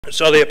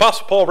So the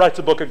Apostle Paul writes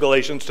the book of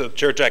Galatians to the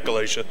church at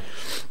Galatia.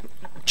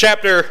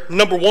 Chapter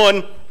number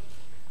 1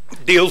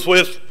 deals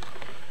with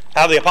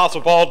how the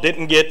Apostle Paul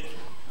didn't get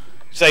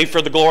saved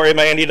for the glory of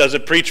man. He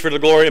doesn't preach for the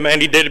glory of man.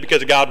 He did it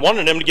because God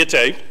wanted him to get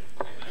saved.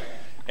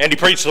 And he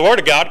preached the word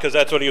of God because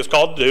that's what he was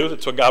called to do.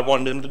 That's what God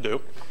wanted him to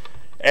do.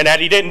 And that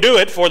he didn't do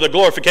it for the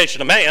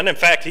glorification of man. In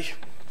fact,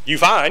 you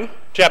find,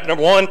 chapter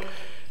number 1,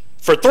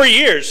 for 3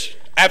 years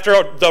after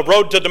the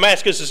road to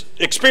Damascus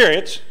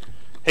experience,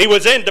 he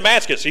was in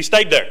Damascus. He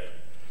stayed there.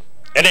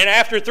 And then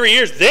after 3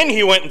 years, then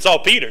he went and saw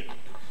Peter.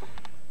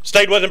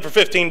 Stayed with him for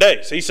 15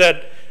 days. He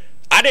said,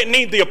 I didn't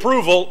need the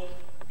approval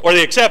or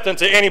the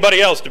acceptance of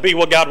anybody else to be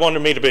what God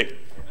wanted me to be.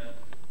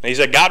 And he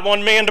said, God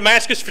wanted me in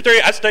Damascus for 3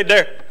 years. I stayed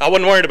there. I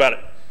wasn't worried about it.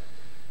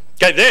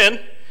 Okay, then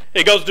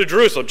he goes to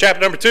Jerusalem. Chapter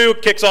number 2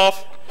 kicks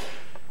off.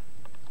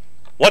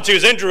 Once he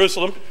was in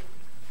Jerusalem,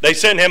 they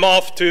sent him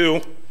off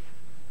to,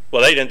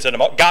 well, they didn't send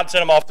him off. God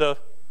sent him off to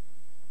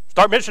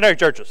start missionary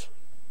churches.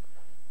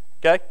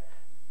 Okay?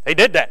 He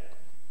did that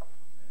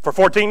for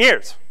 14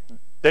 years.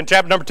 Then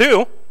chapter number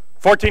 2,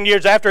 14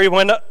 years after he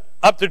went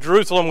up to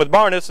Jerusalem with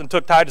Barnabas and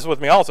took Titus with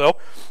me also.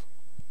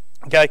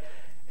 Okay?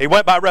 He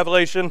went by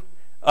revelation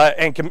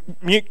and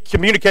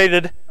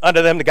communicated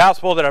unto them the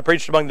gospel that I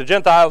preached among the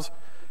Gentiles.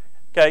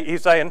 Okay?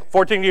 He's saying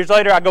 14 years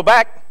later I go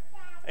back.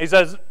 He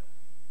says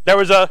there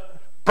was a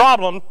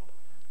problem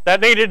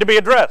that needed to be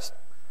addressed.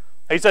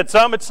 He said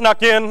some had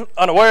snuck in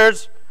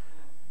unawares.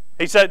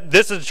 He said,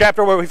 this is a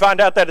chapter where we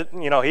find out that,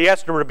 he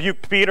has to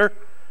rebuke Peter.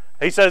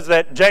 He says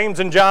that James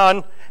and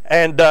John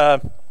and,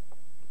 can't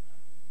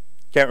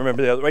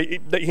remember the other way,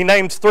 he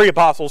names 3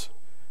 apostles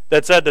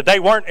that said that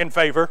they weren't in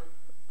favor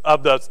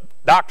of the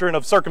doctrine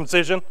of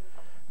circumcision,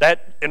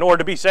 that in order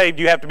to be saved,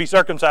 you have to be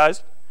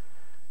circumcised.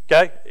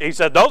 Okay? He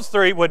said those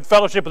 3 would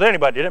fellowship with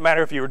anybody. It didn't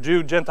matter if you were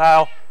Jew,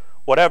 Gentile,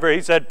 whatever.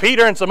 He said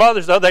Peter and some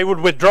others, though, they would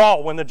withdraw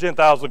when the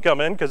Gentiles would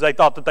come in because they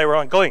thought that they were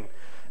unclean.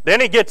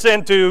 Then he gets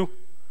into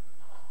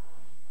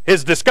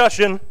his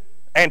discussion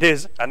and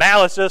his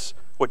analysis,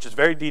 which is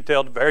very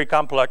detailed, very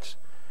complex,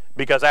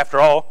 because after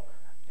all,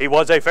 he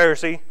was a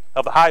Pharisee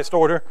of the highest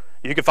order.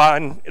 You can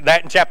find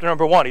that in chapter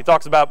number 1. He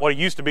talks about what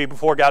he used to be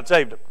before God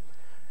saved him.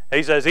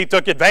 He says he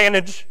took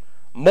advantage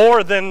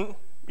more than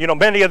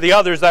many of the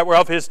others that were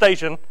of his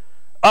station,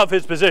 of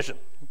his position.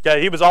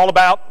 Okay, he was all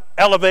about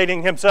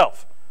elevating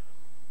himself.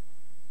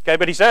 Okay,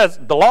 but he says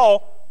the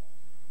law,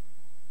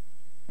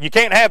 you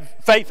can't have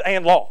faith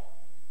and law.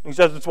 He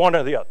says it's one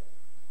or the other.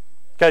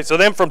 Okay, so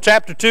then from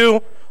chapter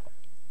 2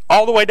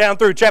 all the way down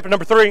through chapter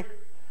number 3,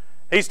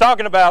 he's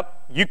talking about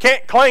you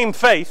can't claim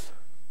faith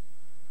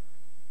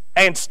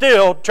and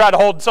still try to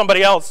hold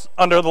somebody else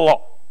under the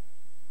law.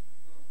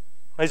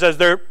 He says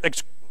they're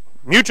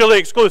mutually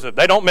exclusive.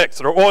 They don't mix.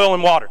 They're oil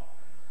and water.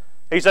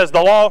 He says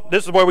the law,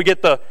 this is where we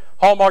get the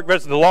hallmark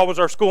verse, the law was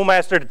our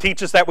schoolmaster to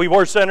teach us that we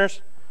were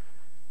sinners.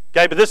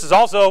 Okay, but this is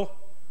also,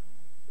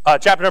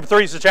 chapter number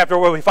 3 is the chapter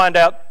where we find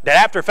out that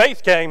after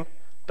faith came,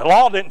 the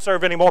law didn't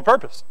serve any more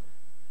purpose.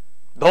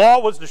 The law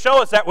was to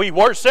show us that we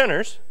were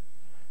sinners,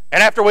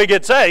 and after we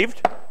get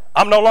saved,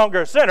 I'm no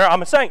longer a sinner,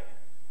 I'm a saint.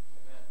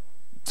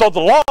 So the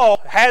law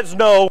has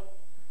no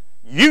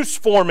use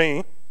for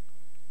me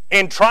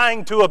in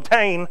trying to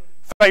obtain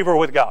favor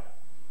with God.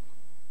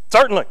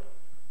 Certainly.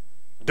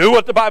 Do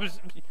what the Bible says.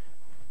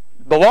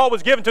 The law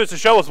was given to us to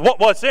show us what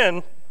was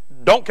sin.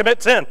 Don't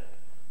commit sin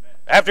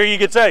after you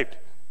get saved.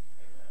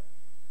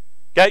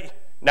 Okay?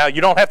 Now,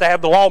 you don't have to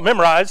have the law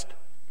memorized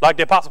like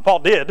the Apostle Paul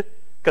did,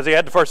 because he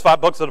had the first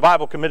 5 books of the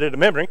Bible committed to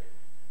memory.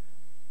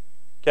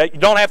 Okay? You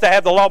don't have to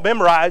have the law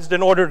memorized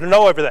in order to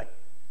know everything,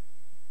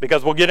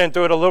 because we'll get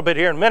into it a little bit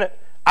here in a minute.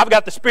 I've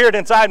got the Spirit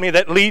inside me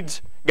that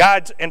leads,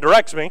 guides, and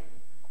directs me.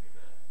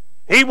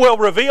 He will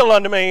reveal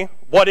unto me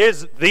what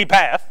is the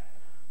path.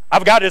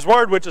 I've got His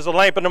Word, which is a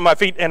lamp unto my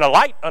feet and a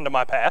light unto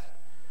my path.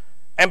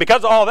 And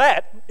because of all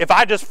that, if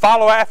I just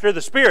follow after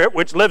the Spirit,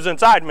 which lives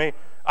inside me,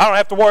 I don't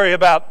have to worry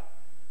about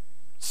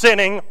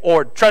sinning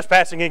or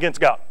trespassing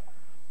against God.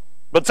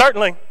 But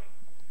certainly,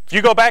 if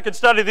you go back and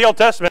study the Old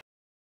Testament,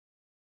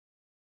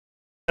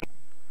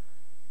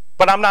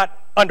 but I'm not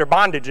under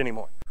bondage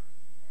anymore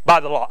by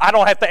the law. I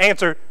don't have to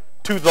answer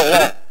to the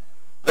law.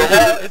 The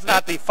law is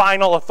not the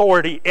final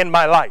authority in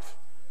my life.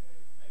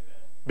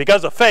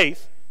 Because of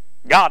faith,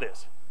 God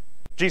is.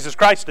 Jesus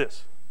Christ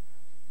is.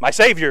 My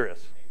Savior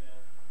is.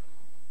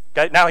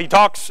 Okay, now he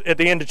talks at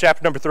the end of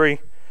chapter number 3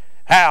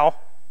 how,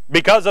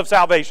 because of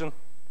salvation,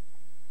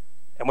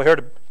 and we heard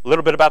a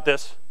little bit about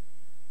this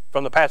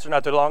from the pastor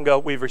not too long ago,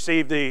 we've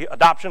received the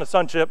adoption of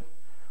sonship.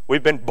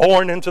 We've been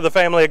born into the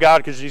family of God,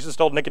 because Jesus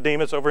told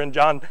Nicodemus over in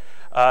John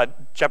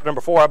chapter number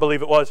 4, I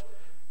believe it was,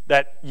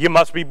 that you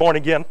must be born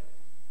again.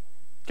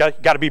 Okay,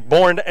 got to be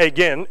born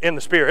again in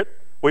the Spirit.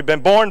 We've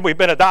been born, we've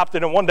been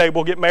adopted, and one day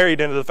we'll get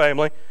married into the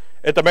family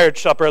at the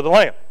marriage supper of the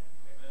Lamb.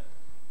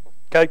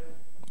 Okay.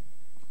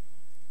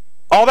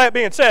 All that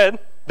being said,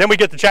 then we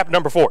get to chapter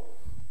number 4.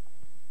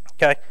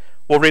 Okay.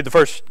 We'll read the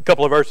first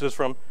couple of verses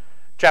from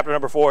chapter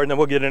number 4, and then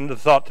we'll get into the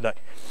thought today.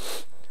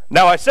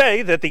 Now I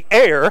say that the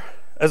heir,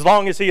 as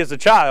long as he is a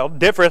child,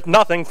 differeth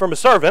nothing from a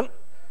servant,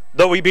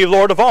 though he be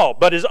Lord of all,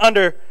 but is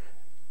under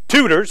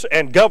tutors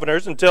and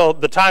governors until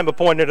the time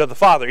appointed of the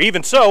Father.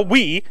 Even so,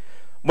 we,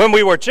 when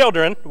we were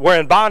children, were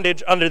in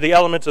bondage under the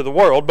elements of the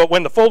world, but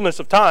when the fullness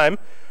of time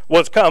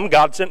was come,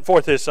 God sent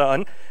forth his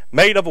Son,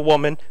 made of a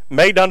woman,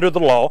 made under the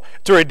law,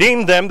 to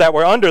redeem them that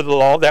were under the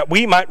law, that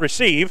we might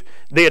receive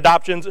the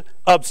adoptions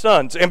of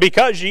sons. And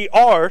because ye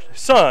are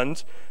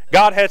sons,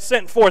 God hath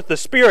sent forth the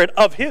Spirit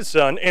of his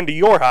Son into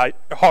your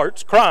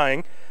hearts,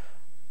 crying,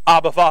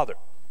 Abba, Father.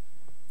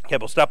 Okay,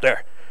 we'll stop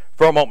there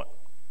for a moment.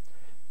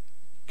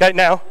 Okay,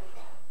 now,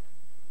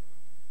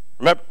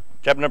 remember,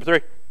 chapter number 3.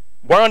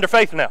 We're under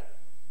faith now,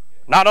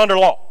 not under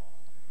law.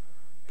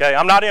 Okay,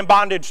 I'm not in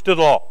bondage to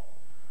the law.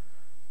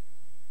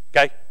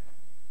 Okay?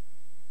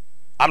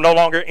 I'm no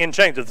longer in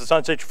chains. If the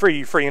Son sets you free,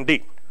 you're free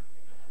indeed.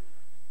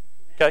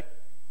 Okay?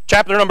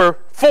 Chapter number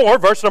 4,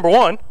 verse number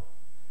 1.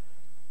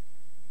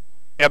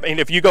 I mean,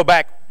 if you go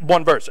back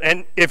one verse.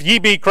 And if ye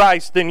be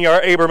Christ, then ye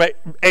are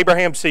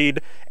Abraham's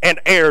seed and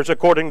heirs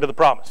according to the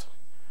promise.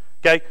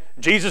 Okay?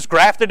 Jesus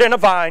grafted in a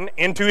vine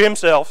into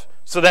himself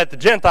so that the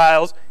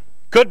Gentiles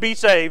could be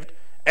saved,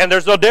 and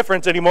there's no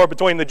difference anymore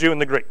between the Jew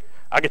and the Greek.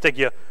 I could take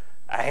you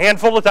a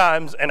handful of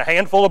times and a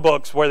handful of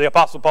books where the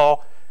Apostle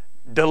Paul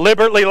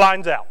deliberately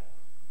lines out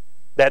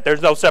that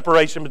there's no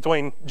separation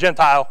between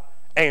Gentile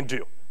and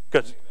Jew.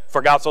 Because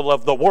for God so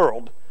loved the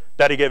world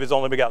that he gave his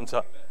only begotten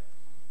Son.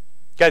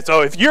 Okay,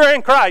 so if you're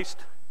in Christ,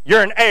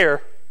 you're an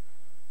heir,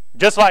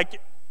 just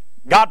like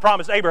God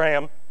promised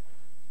Abraham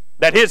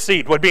that his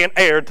seed would be an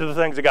heir to the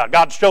things of God.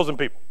 God's chosen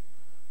people.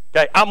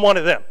 Okay, I'm one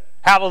of them.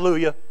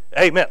 Hallelujah.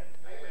 Amen.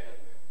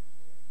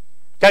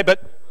 Okay,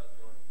 but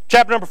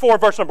chapter number 4,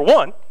 verse number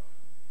 1,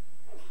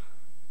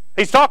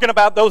 he's talking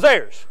about those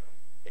heirs.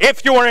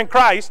 If you are in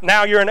Christ,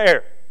 now you're an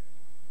heir.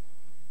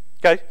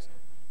 Okay,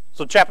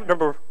 so chapter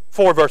number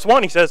 4, verse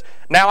 1, he says,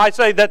 Now I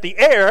say that the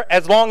heir,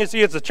 as long as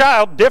he is a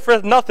child,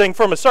 differeth nothing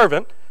from a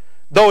servant,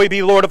 though he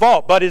be Lord of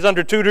all, but is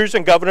under tutors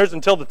and governors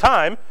until the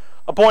time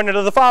appointed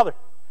of the Father.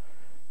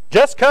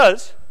 Just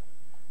because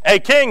a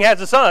king has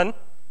a son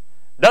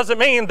doesn't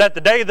mean that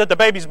the day that the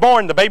baby's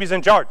born, the baby's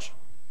in charge.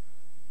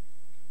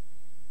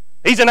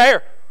 He's an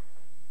heir.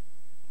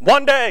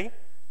 One day,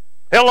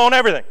 he'll own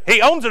everything.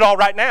 He owns it all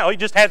right now. He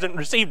just hasn't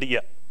received it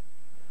yet.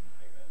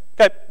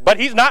 Okay, but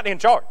he's not in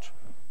charge.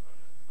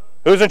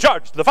 Who's in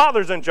charge? The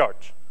Father's in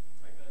charge.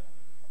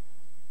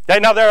 Okay,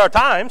 now there are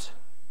times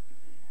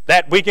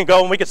that we can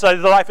go and we can study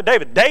the life of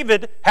David.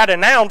 David had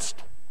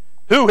announced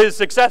who his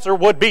successor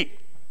would be.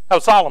 That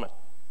was Solomon.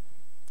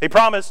 He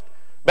promised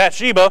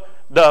Bathsheba,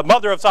 the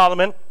mother of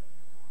Solomon,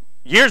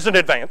 years in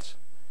advance.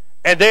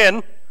 And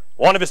then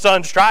one of his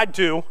sons tried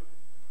to,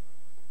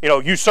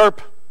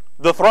 usurp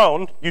the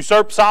throne,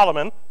 usurp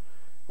Solomon.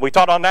 We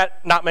taught on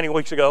that not many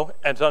weeks ago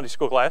in Sunday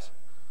school class.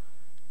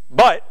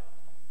 But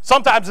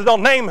sometimes they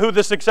don't name who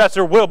the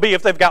successor will be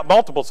if they've got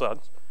multiple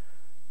sons.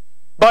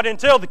 But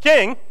until the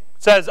king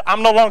says,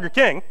 I'm no longer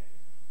king,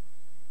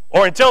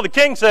 or until the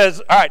king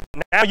says, all right,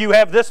 now you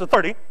have this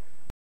authority,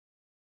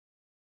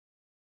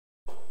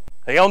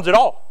 he owns it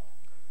all.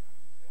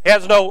 He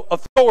has no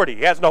authority.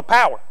 He has no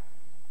power.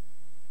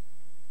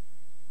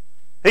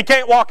 He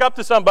can't walk up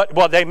to somebody.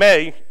 Well, they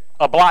may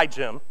oblige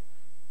him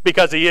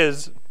because he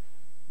is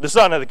the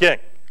son of the king.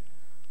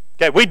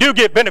 Okay, we do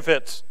get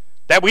benefits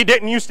that we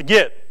didn't used to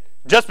get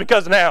just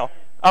because now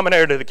I'm an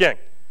heir to the king.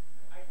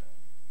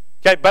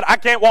 Okay, but I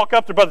can't walk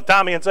up to Brother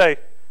Tommy and say,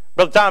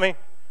 Brother Tommy,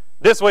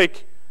 this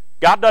week,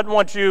 God doesn't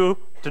want you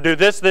to do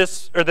this,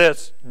 this, or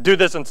this. Do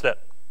this instead.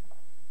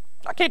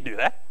 I can't do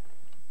that.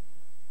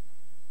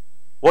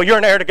 Well, you're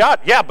an heir to God.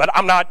 Yeah, but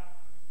I'm not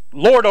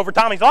Lord over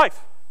Tommy's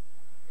life.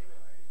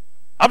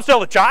 I'm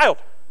still a child.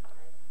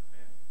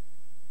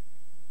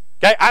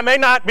 Okay, I may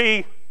not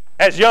be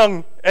as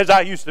young as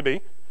I used to be.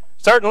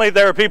 Certainly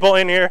there are people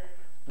in here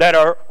that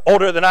are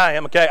older than I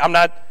am. Okay, I'm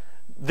not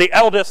the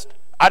eldest.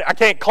 I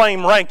can't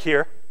claim rank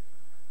here.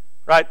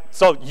 Right?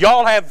 So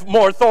y'all have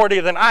more authority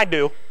than I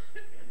do.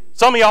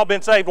 Some of y'all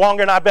been saved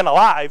longer than I've been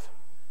alive.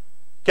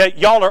 Okay,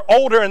 y'all are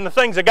older in the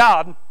things of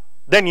God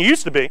than you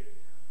used to be.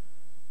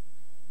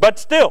 But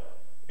still,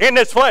 in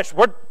this flesh,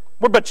 we're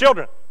but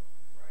children.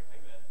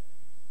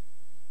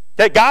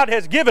 Okay, God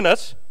has given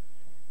us,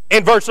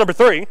 in verse number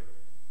 2,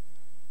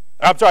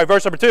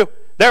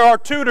 there are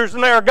tutors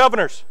and there are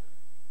governors.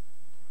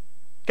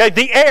 Okay,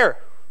 the heir,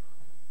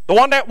 the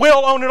one that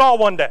will own it all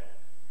one day,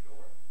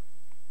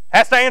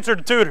 has to answer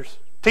to tutors,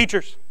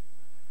 teachers,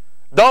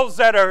 those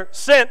that are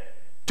sent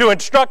to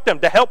instruct them,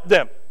 to help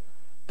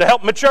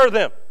mature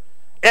them,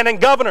 and then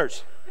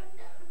governors,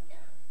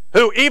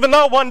 who even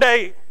though one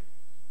day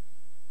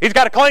he's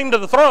got a claim to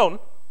the throne,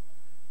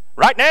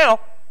 right now,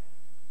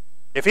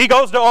 if he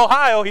goes to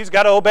Ohio, he's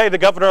got to obey the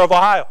governor of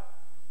Ohio.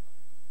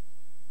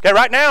 Okay,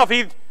 right now, if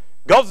he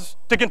goes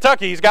to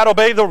Kentucky, he's got to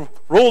obey the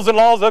rules and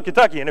laws of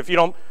Kentucky. And if you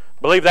don't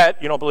believe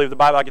that, you don't believe the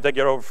Bible, I can take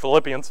you over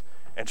Philippians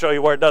and show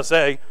you where it does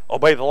say,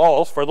 obey the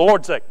laws for the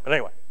Lord's sake. But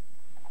anyway,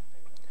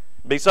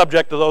 be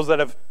subject to those that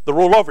have the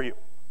rule over you.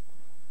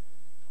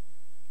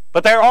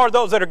 But there are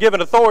those that are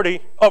given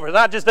authority over,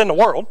 not just in the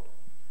world,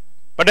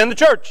 but in the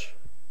church.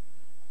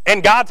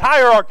 in God's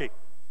hierarchy.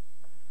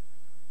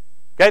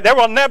 Okay, there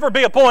will never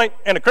be a point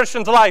in a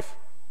Christian's life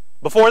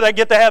before they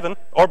get to heaven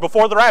or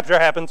before the rapture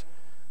happens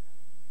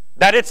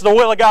that it's the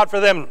will of God for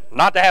them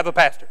not to have a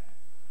pastor.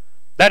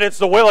 That it's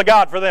the will of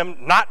God for them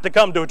not to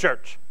come to a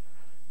church.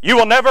 You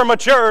will never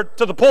mature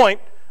to the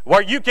point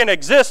where you can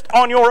exist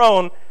on your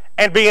own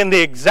and be in the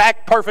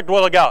exact perfect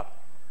will of God.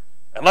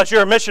 Unless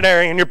you're a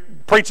missionary and you're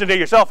preaching to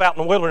yourself out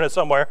in the wilderness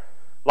somewhere,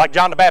 like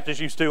John the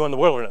Baptist used to in the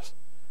wilderness.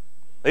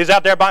 He's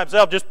out there by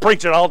himself just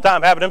preaching all the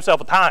time, having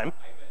himself a time,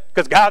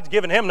 because God's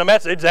given him the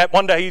message that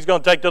one day he's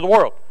going to take to the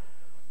world.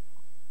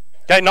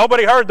 Okay,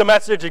 nobody heard the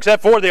message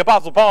except for the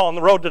Apostle Paul on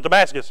the road to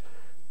Damascus.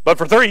 But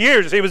for 3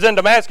 years he was in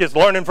Damascus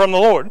learning from the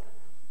Lord.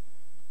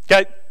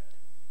 Okay,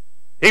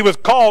 he was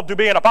called to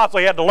be an apostle.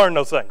 He had to learn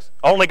those things.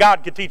 Only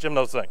God could teach him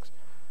those things.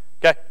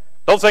 Okay,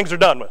 those things are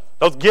done with.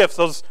 Those gifts,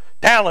 those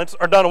talents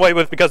are done away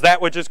with, because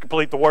that which is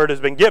complete, the word, has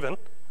been given.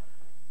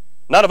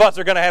 None of us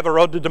are going to have a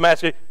road to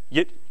Damascus.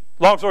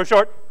 Long story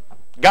short,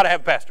 you got to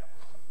have a pastor.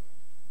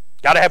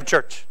 Got to have a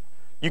church.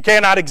 You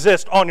cannot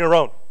exist on your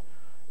own.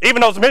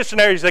 Even those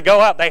missionaries that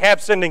go out, they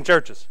have sending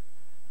churches.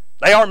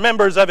 They are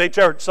members of a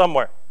church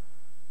somewhere.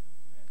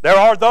 There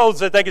are those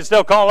that they can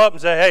still call up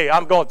and say, hey,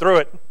 I'm going through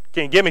it.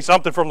 Can you give me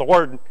something from the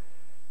Word?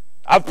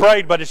 I've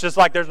prayed, but it's just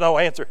like there's no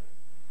answer.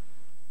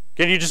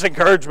 Can you just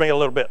encourage me a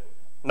little bit?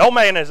 No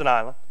man is an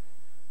island.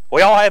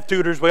 We all have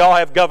tutors. We all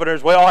have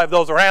governors. We all have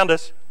those around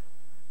us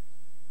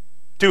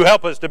to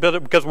help us to build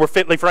it, because we're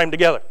fitly framed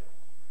together.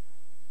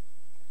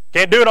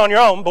 Can't do it on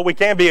your own, but we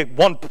can be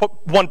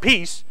one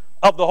piece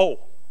of the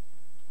whole.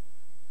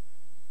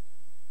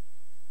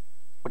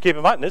 But keep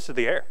in mind, this is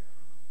the heir.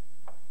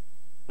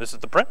 This is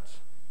the prince.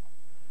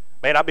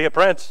 May not be a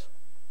prince.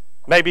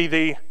 Maybe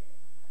the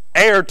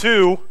heir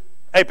to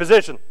a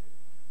position.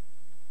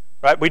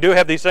 Right? We do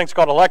have these things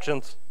called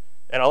elections.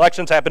 And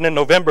elections happen in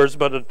Novembers,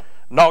 but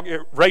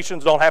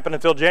inaugurations don't happen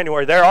until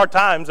January. There are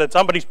times that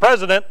somebody's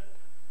president,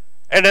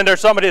 and then there's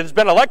somebody that's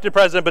been elected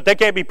president, but they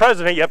can't be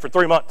president yet for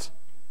 3 months.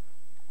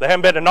 They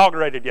haven't been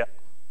inaugurated yet.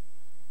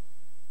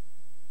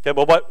 Okay,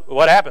 well,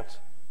 what happens?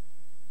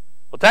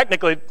 Well,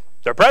 technically,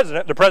 they're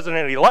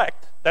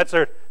president-elect. That's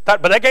their,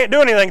 but they can't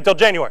do anything until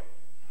January.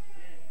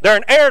 They're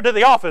an heir to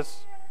the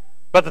office,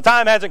 but the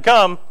time hasn't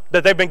come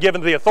that they've been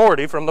given the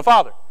authority from the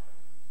Father.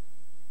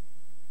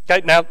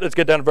 Okay, now let's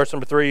get down to verse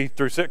number 3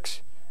 through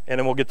 6, and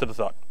then we'll get to the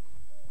thought.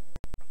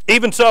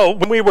 Even so,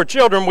 when we were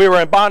children, we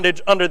were in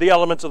bondage under the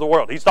elements of the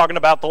world. He's talking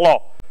about the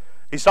law.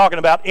 He's talking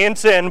about in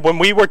sin, when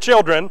we were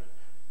children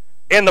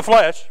in the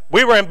flesh,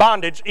 we were in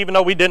bondage even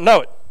though we didn't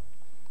know it.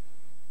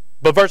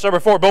 But verse number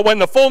 4, but when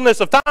the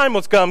fullness of time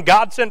was come,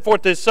 God sent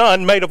forth his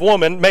Son, made of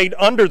woman, made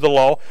under the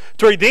law,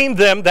 to redeem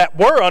them that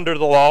were under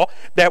the law,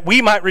 that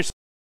we might receive.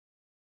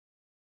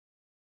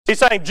 He's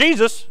saying,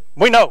 Jesus,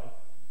 we know.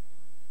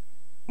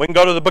 We can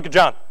go to the book of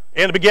John.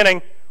 In the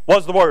beginning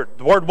was the Word.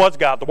 The Word was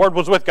God. The Word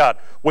was with God.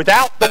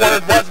 Without the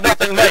Word was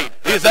nothing made.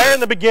 He was there in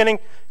the beginning.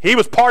 He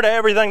was part of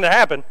everything that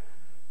happened.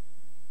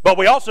 But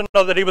we also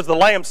know that he was the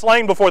Lamb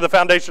slain before the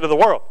foundation of the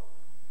world.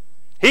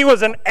 He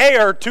was an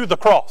heir to the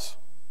cross.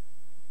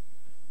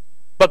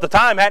 But the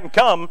time hadn't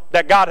come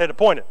that God had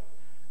appointed.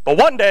 But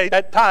one day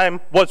that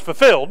time was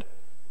fulfilled.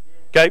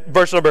 Okay,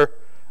 verse number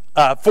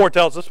 4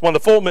 tells us, when the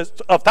fullness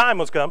of time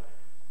was come,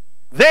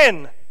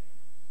 then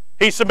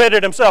he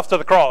submitted himself to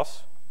the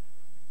cross,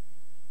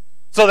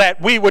 so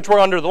that we which were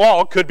under the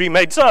law could be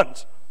made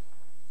sons.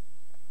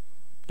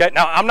 Okay,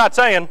 now I'm not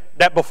saying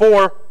that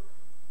before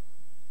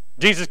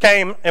Jesus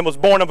came and was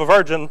born of a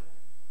virgin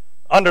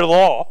under the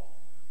law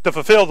to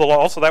fulfill the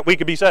law so that we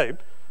could be saved.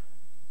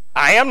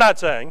 I am not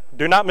saying,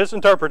 do not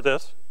misinterpret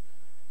this,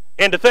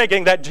 into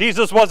thinking that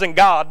Jesus wasn't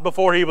God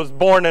before he was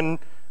born and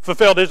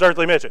fulfilled his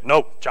earthly mission.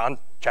 No, John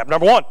chapter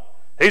number 1.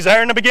 He's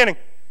there in the beginning.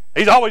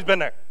 He's always been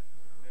there.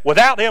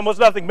 Without him was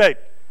nothing made.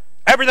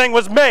 Everything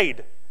was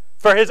made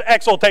for his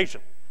exaltation,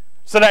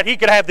 so that he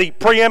could have the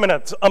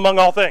preeminence among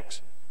all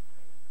things.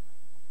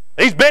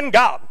 He's been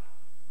God.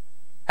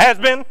 Has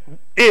been,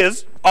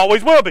 is,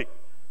 always will be.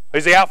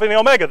 He's the Alpha and the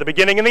Omega, the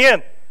beginning and the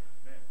end.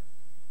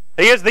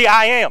 He is the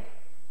I am.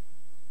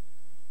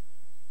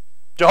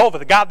 Jehovah,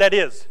 the God that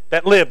is,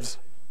 that lives.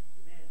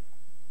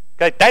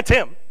 Okay, that's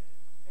him.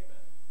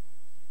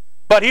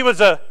 But he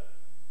was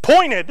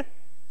appointed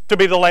to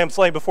be the Lamb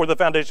slain before the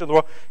foundation of the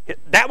world.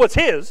 That was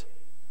his.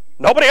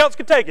 Nobody else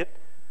could take it.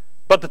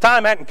 But the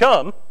time hadn't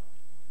come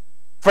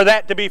for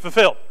that to be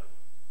fulfilled.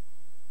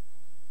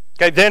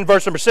 Okay, then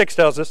verse number 6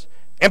 tells us,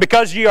 and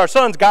because ye are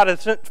sons, God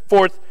hath sent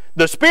forth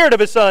the Spirit of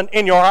his Son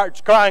in your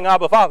hearts, crying,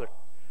 Abba, Father.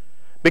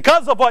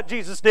 Because of what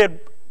Jesus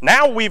did,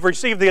 now we've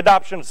received the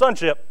adoption of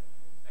sonship.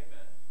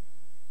 Amen.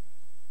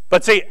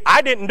 But see,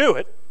 I didn't do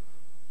it.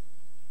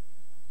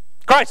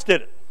 Christ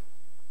did it.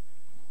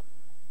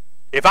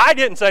 If I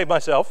didn't save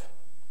myself,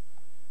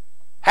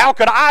 how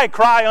could I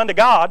cry unto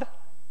God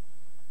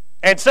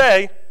and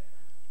say,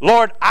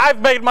 Lord,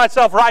 I've made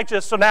myself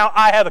righteous, so now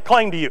I have a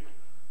claim to you?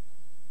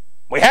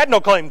 We had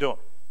no claim to him.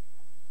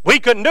 We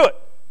couldn't do it,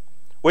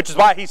 which is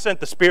why he sent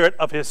the Spirit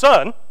of his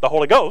Son, the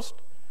Holy Ghost,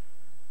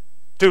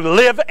 to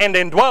live and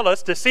indwell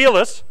us, to seal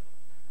us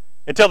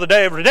until the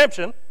day of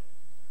redemption,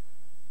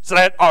 so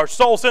that our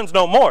soul sins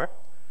no more.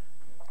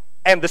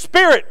 And the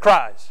Spirit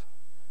cries,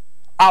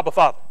 Abba,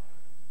 Father.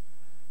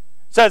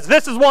 Says,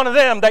 this is one of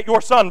them that your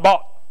son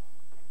bought.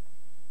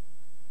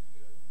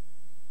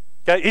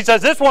 Okay? He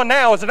says, this one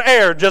now is an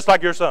heir just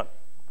like your son.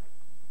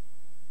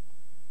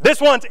 This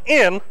one's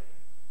in,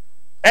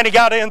 and he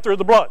got in through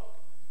the blood.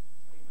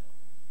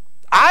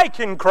 I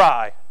can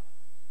cry,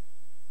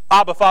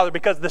 Abba, Father,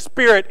 because the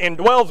Spirit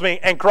indwells me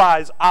and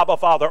cries, Abba,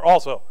 Father,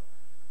 also.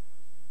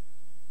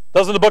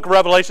 Doesn't the book of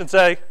Revelation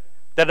say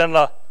that in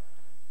the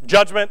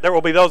judgment there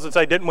will be those that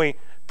say, didn't we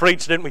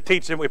preach, didn't we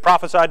teach, didn't we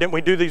prophesy, didn't we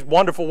do these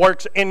wonderful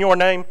works in your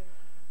name?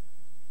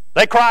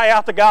 They cry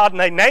out to God and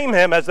they name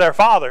him as their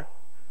Father.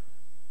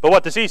 But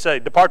what does he say?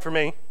 Depart from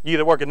me, ye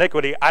that work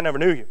iniquity, I never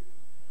knew you.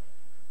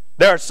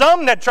 There are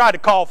some that try to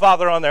call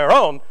Father on their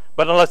own,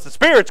 but unless the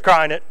Spirit's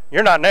crying it,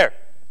 you're not in there.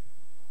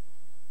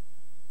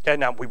 Okay,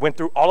 now we went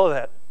through all of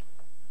that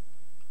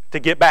to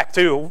get back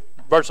to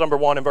verse number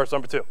 1 and verse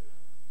number 2.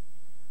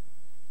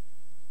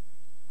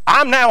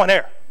 I'm now an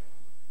heir.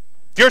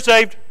 If you're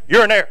saved,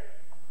 you're an heir.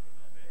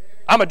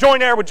 I'm a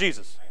joint heir with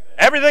Jesus.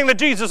 Everything that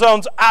Jesus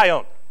owns, I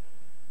own.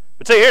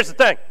 But see, here's the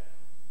thing.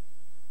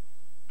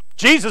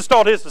 Jesus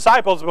told his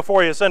disciples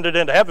before he ascended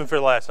into heaven for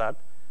the last time,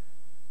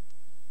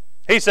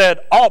 he said,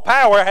 all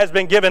power has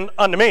been given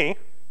unto me.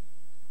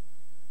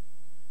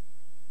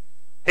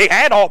 He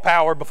had all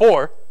power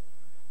before,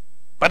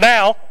 but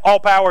now all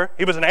power,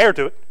 he was an heir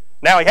to it.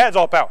 Now he has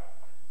all power.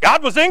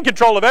 God was in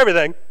control of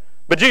everything,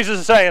 but Jesus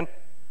is saying,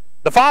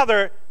 the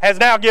Father has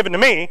now given to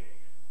me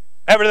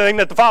everything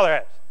that the Father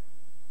has.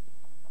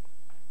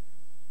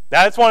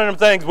 Now, it's one of them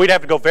things we'd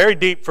have to go very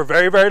deep for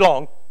very, very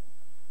long.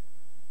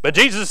 But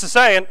Jesus is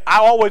saying, I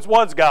always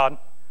was God.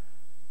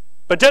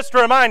 But just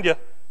to remind you,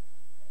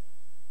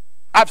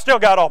 I've still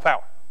got all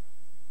power.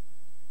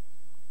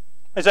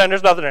 He's saying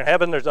there's nothing in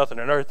heaven, there's nothing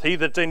in earth. He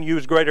that's in you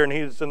is greater than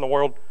he that's in the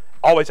world.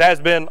 Always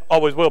has been,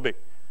 always will be.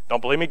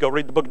 Don't believe me? Go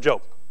read the book of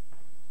Job.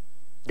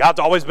 God's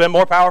always been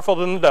more powerful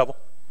than the devil.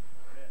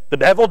 The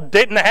devil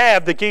didn't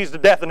have the keys to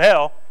death and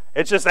hell.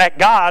 It's just that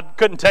God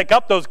couldn't take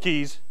up those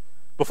keys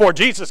before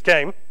Jesus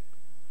came,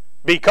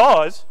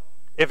 because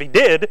if he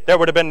did, there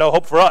would have been no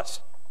hope for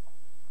us.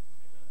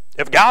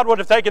 If God would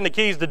have taken the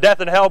keys to death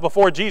and hell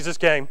before Jesus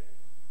came,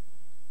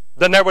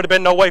 then there would have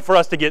been no way for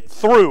us to get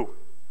through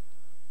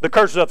the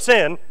curses of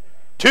sin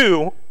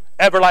to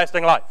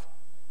everlasting life.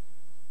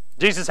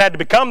 Jesus had to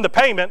become the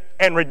payment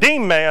and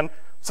redeem man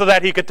so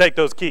that he could take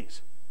those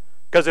keys.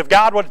 Because if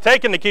God would have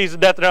taken the keys to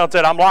death and hell and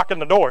said, I'm locking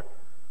the door,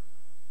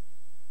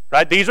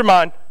 right, these are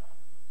mine,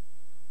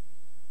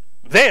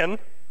 then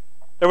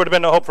there would have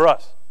been no hope for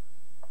us.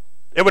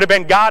 It would have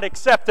been God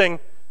accepting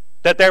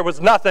that there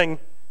was nothing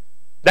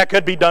that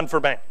could be done for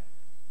man.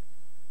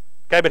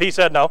 Okay, but he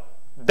said no.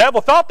 The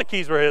devil thought the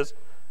keys were his,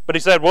 but he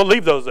said, we'll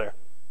leave those there.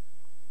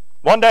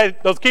 One day,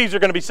 those keys are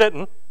going to be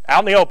sitting out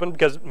in the open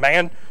because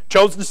man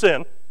chose to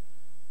sin.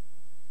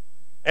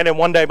 And then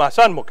one day, my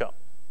son will come.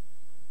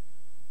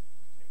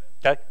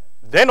 Okay?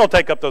 Then he'll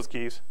take up those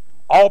keys.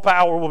 All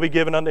power will be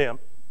given unto him.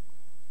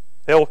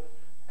 He'll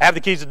have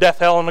the keys to death,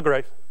 hell, and the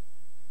grave.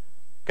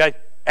 Okay?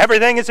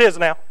 Everything is his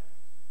now.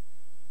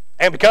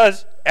 And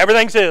because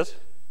everything's his,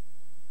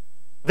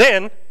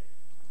 then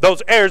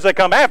those heirs that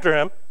come after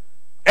him,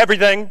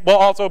 everything will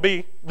also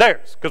be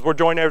theirs because we're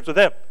joint heirs with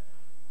him.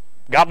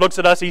 God looks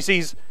at us, he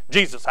sees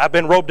Jesus. I've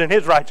been robed in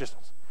his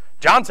righteousness.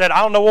 John said,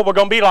 I don't know what we're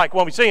going to be like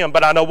when we see him,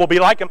 but I know we'll be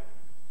like him.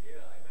 Yeah,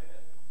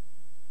 amen.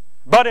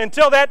 But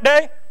until that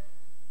day,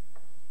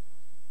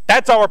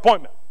 that's our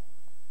appointment.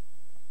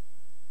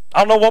 I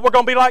don't know what we're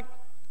going to be like,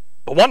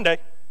 but one day,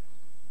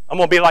 I'm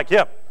going to be like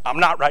him. I'm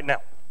not right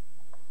now.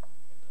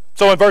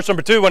 So in verse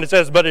number 2, when it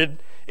says, but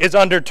it is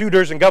under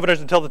tutors and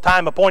governors until the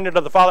time appointed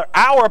of the Father,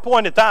 our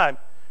appointed time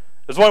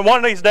is when one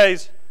of these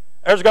days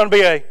there's going to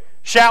be a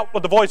shout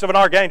with the voice of an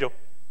archangel.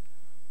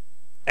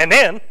 And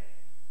then,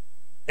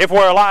 if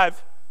we're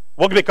alive,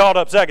 we'll be called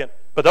up second.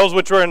 But those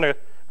which were in the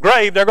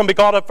grave, they're going to be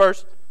called up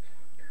first.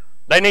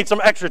 They need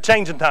some extra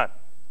changing time.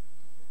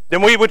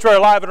 Then we which are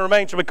alive and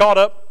remain shall be called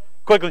up,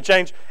 quickly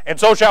changed, and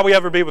so shall we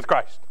ever be with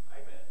Christ.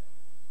 Amen.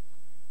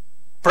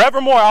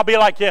 Forevermore I'll be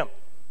like him.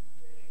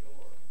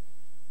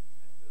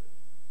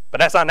 But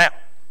that's not now.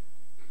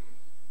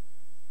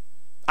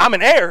 I'm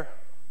an heir,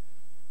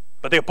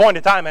 but the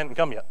appointed time hasn't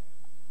come yet.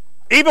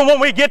 Even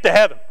when we get to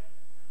heaven,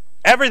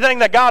 everything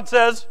that God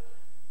says,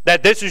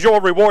 that this is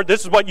your reward,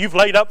 this is what you've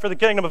laid up for the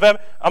kingdom of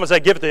heaven, I'm going to say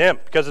give it to him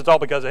because it's all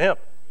because of him.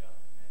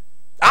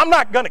 I'm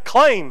not going to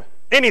claim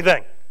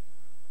anything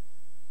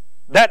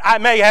that I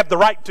may have the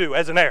right to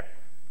as an heir.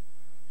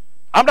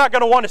 I'm not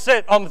going to want to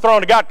sit on the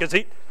throne of God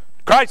because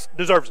Christ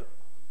deserves it.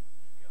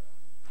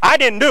 I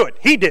didn't do it.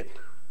 He did.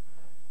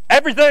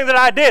 Everything that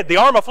I did, the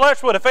arm of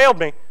flesh would have failed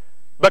me,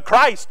 but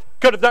Christ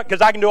could have done, because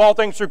I can do all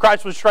things through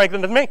Christ which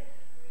strengtheneth me.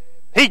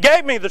 He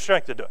gave me the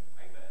strength to do it.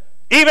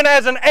 Amen. Even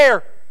as an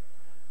heir,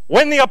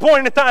 when the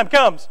appointed time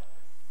comes,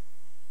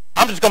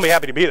 I'm just going to be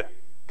happy to be there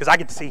because I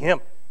get to see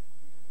him.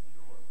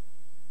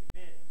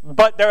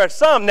 But there are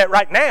some that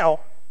right now,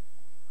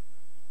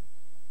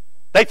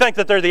 they think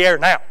that they're the heir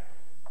now.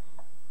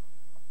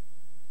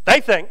 They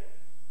think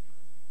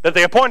that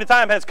the appointed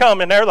time has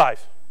come in their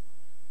life,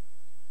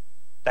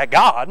 that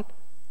God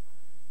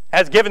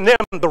has given them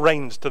the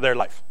reins to their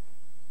life.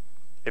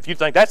 If you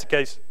think that's the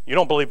case, you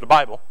don't believe the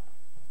Bible.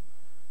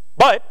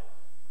 But,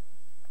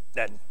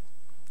 then,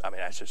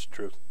 that's just the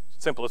truth.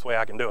 Simplest way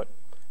I can do it.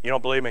 You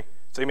don't believe me?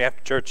 See me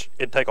after church.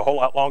 It'd take a whole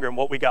lot longer than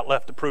what we got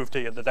left to prove to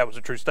you that that was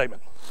a true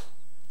statement.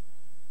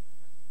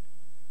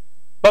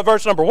 But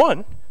verse number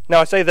 1, now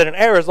I say that an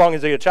heir, as long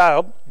as he is a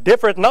child,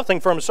 differeth nothing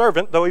from a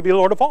servant, though he be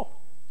Lord of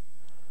all.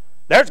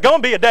 There's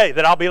going to be a day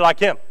that I'll be like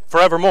him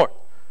forevermore.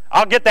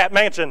 I'll get that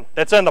mansion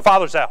that's in the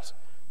Father's house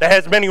that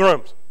has many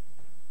rooms.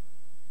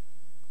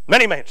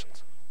 Many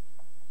mansions.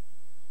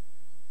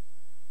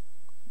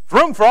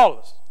 Room for all of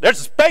us. There's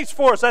a space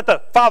for us at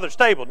the Father's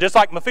table, just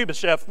like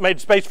Mephibosheth made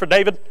space for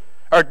David,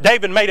 or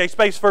David made a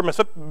space for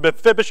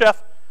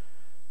Mephibosheth.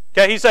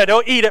 Okay, he said,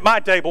 he'll eat at my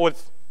table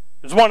with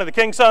as one of the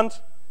king's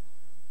sons.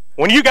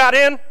 When you got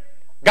in,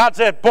 God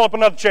said, pull up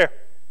another chair.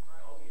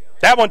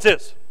 That one's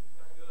his.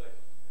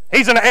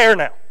 He's an heir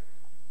now.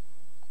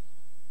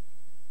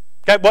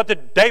 Okay, what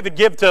did David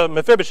give to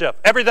Mephibosheth?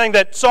 Everything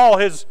that Saul,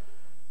 his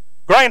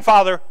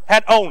grandfather,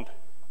 had owned.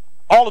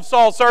 All of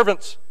Saul's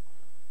servants.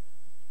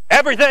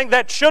 Everything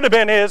that should have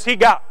been his, he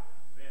got.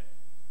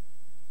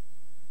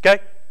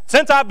 Okay?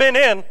 Since I've been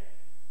in,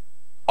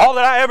 all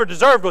that I ever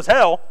deserved was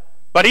hell,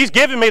 but he's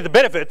given me the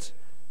benefits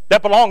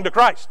that belong to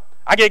Christ.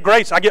 I get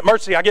grace, I get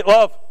mercy, I get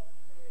love.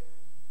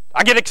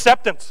 I get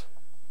acceptance.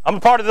 I'm a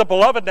part of the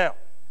beloved now.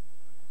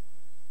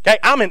 Okay,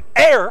 I'm an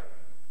heir,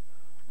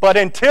 but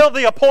until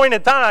the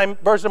appointed time,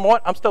 verse 1,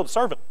 I'm still the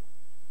servant.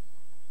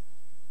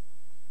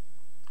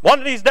 One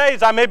of these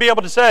days, I may be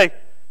able to say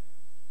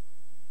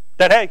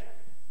that, hey,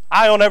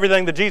 I own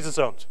everything that Jesus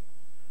owns.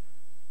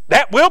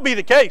 That will be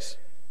the case.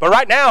 But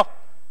right now,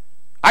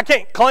 I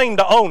can't claim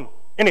to own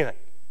anything.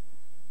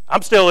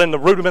 I'm still in the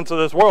rudiments of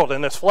this world,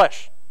 in this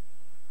flesh.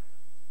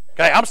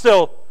 Okay, I'm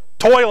still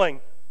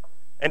toiling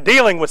and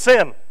dealing with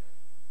sin.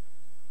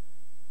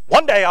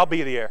 One day I'll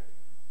be the heir.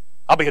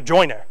 I'll be a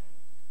joint heir.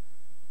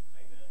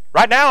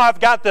 Right now I've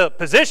got the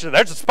position.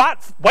 There's a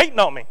spot waiting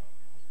on me.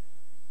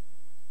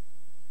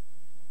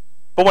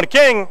 But when a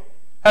king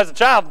has a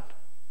child,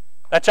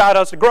 that child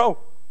has to grow.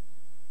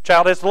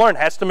 Child has to learn,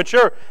 has to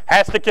mature,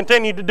 has to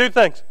continue to do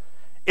things.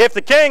 If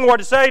the king were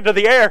to say to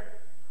the heir,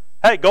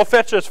 hey, go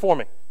fetch this for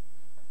me,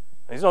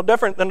 he's no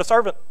different than the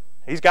servant.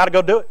 He's got to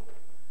go do it.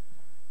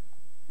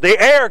 The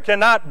heir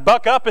cannot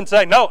buck up and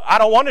say, no, I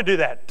don't want to do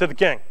that to the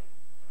king.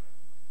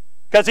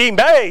 Because he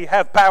may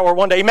have power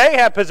one day. He may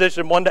have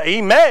position one day.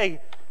 He may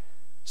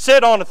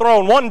sit on the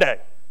throne one day.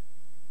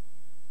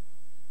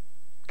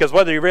 Because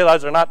whether you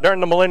realize it or not, during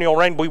the millennial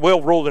reign, we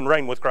will rule and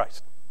reign with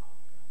Christ.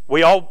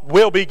 We all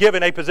will be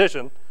given a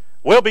position.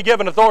 We'll be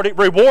given authority,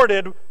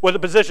 rewarded with a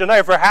position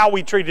there for how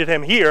we treated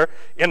him here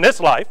in this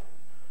life.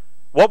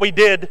 What we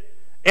did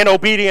in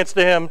obedience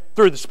to him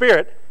through the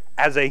Spirit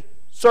as a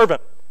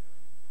servant.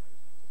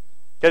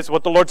 Okay, so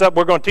what the Lord said,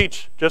 we're going to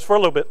teach just for a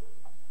little bit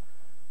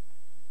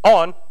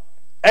on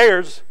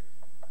heirs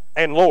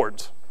and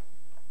lords.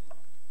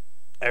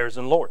 Heirs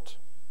and lords.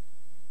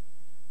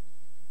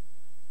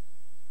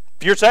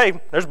 If you're saved,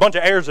 there's a bunch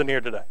of heirs in here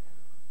today.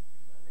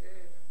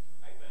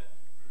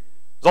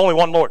 There's only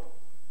one Lord.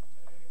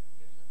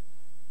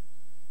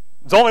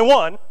 There's only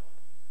one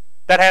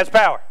that has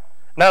power.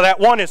 Now that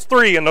one is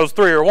three, and those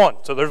three are one.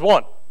 So there's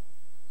one.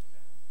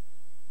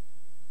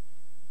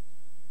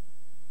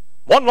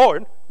 One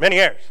Lord, many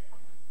heirs.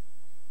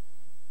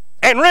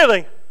 And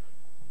really,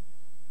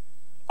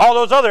 all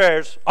those other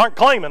heirs aren't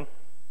claiming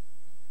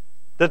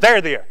that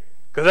they're the heir,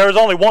 because there was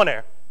only one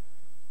heir.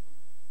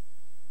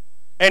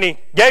 And he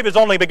gave his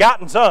only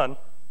begotten son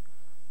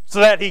so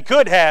that he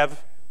could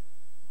have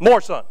more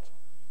sons,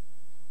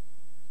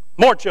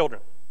 more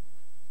children,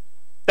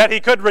 that he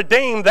could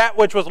redeem that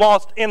which was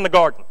lost in the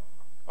garden,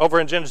 over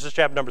in Genesis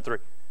chapter number 3.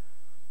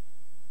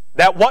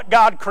 That what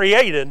God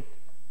created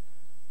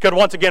could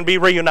once again be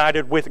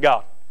reunited with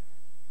God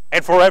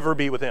and forever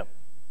be with him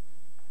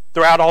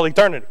throughout all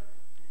eternity.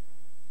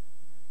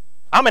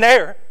 I'm an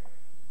heir.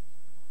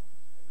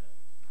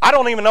 I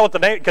don't even know what the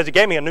name, because he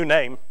gave me a new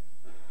name.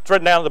 It's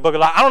written down in the book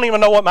of life. I don't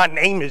even know what my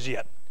name is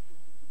yet.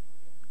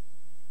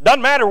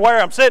 Doesn't matter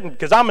where I'm sitting,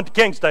 because I'm at the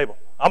king's table.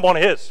 I'm one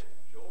of his.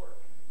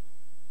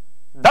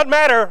 Doesn't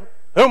matter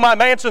who my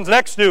mansion's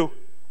next to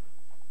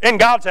in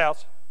God's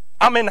house.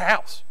 I'm in the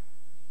house.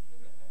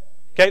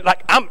 Okay,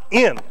 like I'm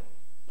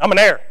an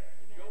heir.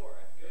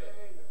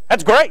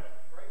 That's great.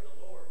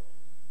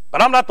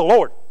 But I'm not the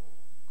Lord.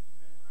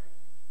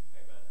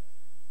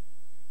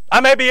 I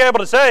may be able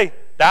to say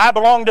that I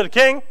belong to the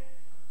king,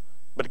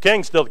 but the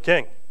king's still the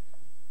king.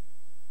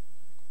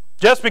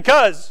 Just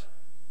because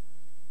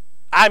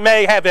I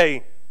may have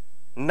a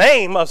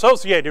name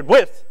associated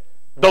with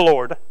the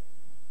Lord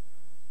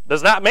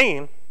does not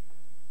mean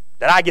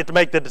that I get to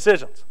make the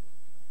decisions.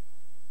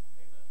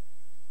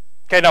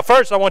 Okay, now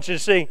first I want you to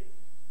see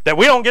that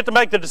we don't get to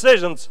make the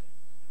decisions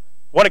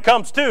when it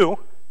comes to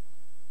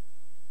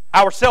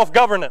our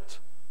self-governance.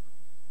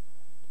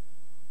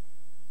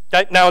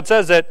 Okay, now it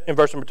says that in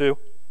verse number 2,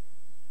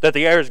 that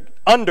the heirs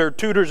under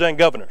tutors and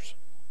governors.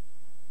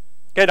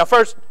 Okay, now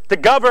first, to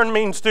govern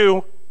means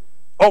to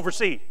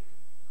oversee,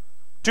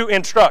 to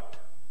instruct,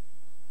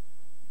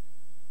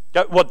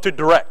 well, to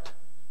direct,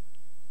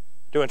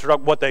 to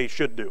instruct what they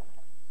should do.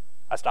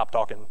 I stopped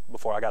talking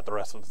before I got the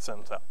rest of the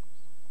sentence out.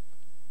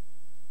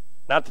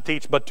 Not to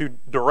teach, but to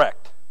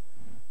direct.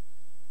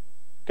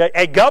 Okay,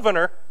 a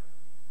governor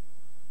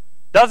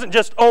doesn't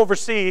just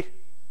oversee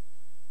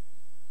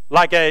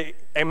like a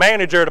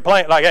manager at a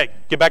plant, like, hey,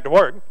 get back to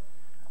work.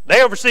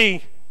 They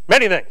oversee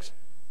many things.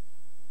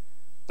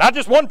 Not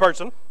just one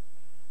person,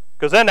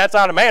 because then that's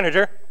not a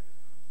manager.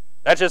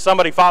 That's just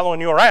somebody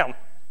following you around.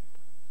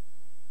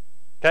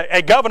 Okay,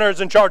 a governor is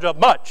in charge of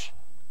much.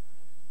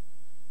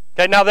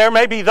 Okay, now there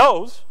may be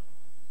those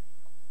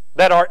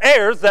that are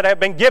heirs that have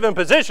been given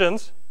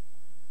positions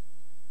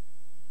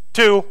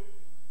to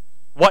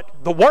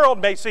what the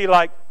world may see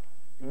like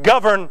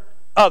govern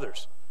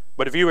others.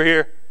 But if you were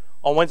here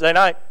on Wednesday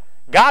night,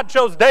 God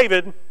chose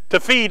David to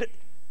feed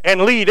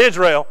and lead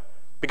Israel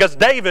because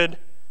David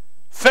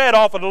fed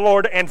off of the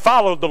Lord and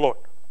followed the Lord.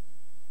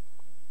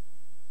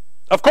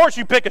 Of course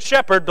you pick a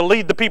shepherd to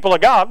lead the people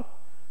of God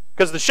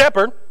because the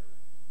shepherd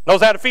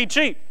knows how to feed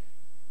sheep.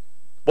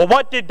 Well,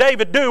 what did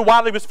David do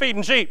while he was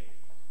feeding sheep?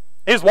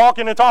 He was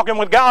walking and talking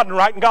with God and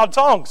writing God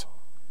songs.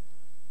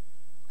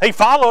 He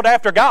followed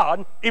after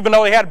God, even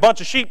though he had a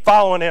bunch of sheep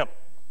following him.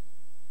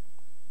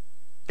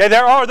 Okay,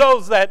 there are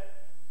those that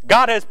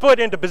God has put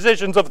into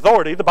positions of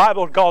authority. The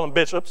Bible would call them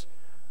bishops.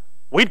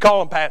 We'd call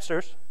them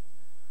pastors.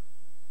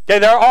 Okay,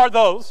 there are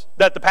those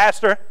that the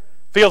pastor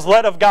feels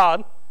led of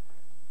God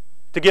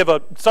to give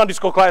a Sunday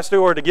school class to,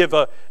 or to give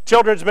a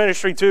children's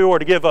ministry to, or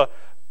to give a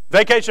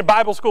vacation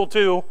Bible school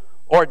to,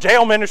 or a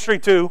jail ministry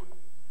to.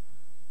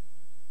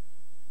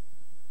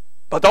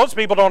 But those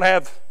people don't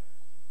have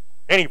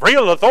any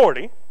real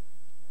authority.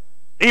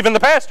 Even the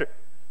pastor.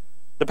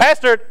 The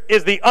pastor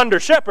is the under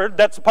shepherd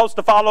that's supposed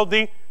to follow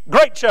the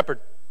great shepherd.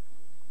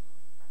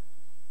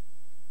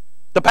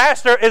 The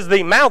pastor is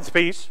the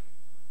mouthpiece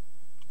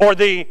or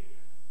the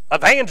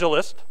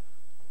evangelist,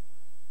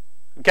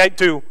 okay,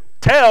 to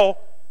tell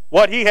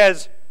what he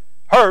has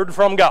heard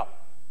from God.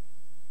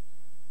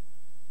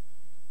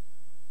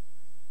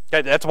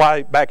 Okay, that's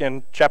why back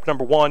in chapter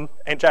number 1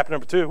 and chapter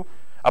number 2,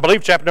 I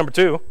believe chapter number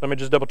 2, let me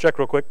just double check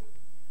real quick.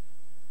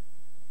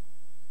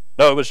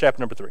 No, it was chapter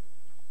number 3.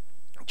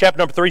 Chapter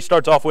number 3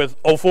 starts off with,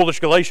 O foolish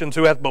Galatians,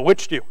 who hath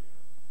bewitched you?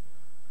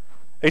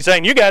 He's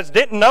saying, you guys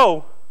didn't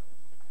know,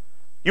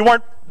 you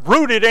weren't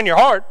rooted in your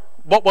heart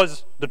what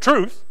was the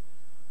truth.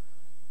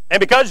 And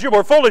because you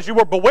were foolish, you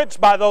were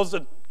bewitched by those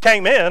that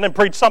came in and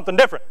preached something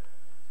different.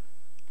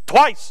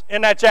 Twice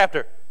in that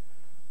chapter.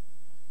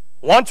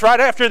 Once right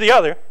after the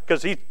other,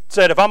 because he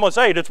said, if I'm going to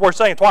say it, it's worth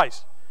saying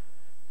twice.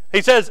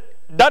 He says,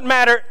 doesn't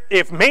matter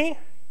if me,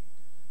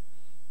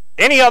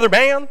 any other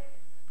man,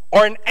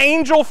 or an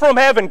angel from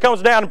heaven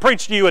comes down and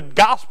preaches to you a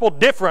gospel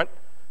different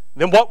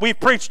than what we've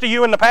preached to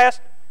you in the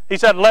past, he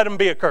said, let him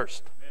be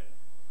accursed.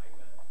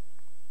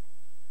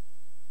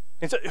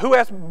 He said, who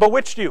has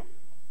bewitched you?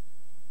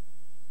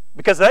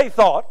 Because they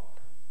thought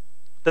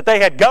that they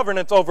had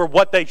governance over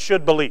what they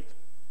should believe.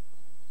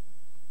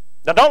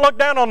 Now don't look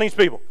down on these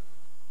people.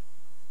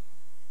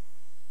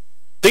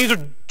 These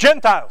are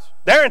Gentiles.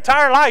 Their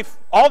entire life,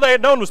 all they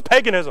had known was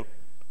paganism.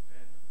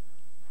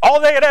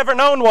 All they had ever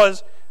known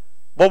was,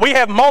 well, we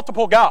have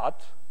multiple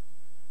gods.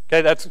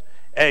 Okay, that's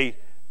a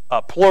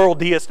plural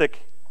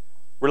deistic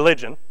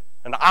religion,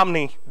 an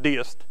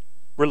omni-deist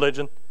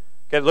religion.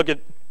 Okay, look at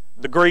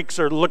the Greeks,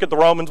 or look at the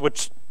Romans,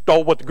 which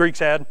stole what the Greeks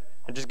had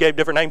and just gave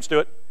different names to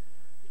it.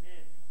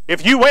 Amen.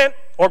 If you went,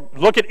 or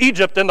look at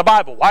Egypt in the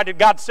Bible, why did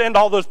God send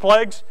all those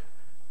plagues?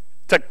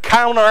 To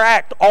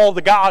counteract all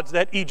the gods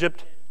that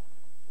Egypt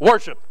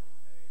worshiped,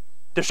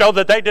 to show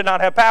that they did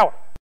not have power.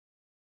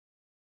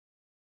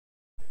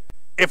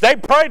 If they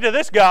prayed to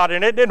this God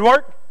and it didn't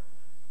work,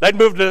 they'd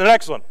move to the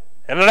next one,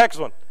 and the next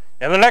one,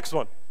 and the next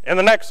one, and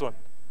the next one.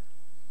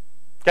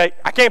 Okay,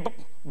 I can't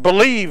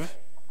believe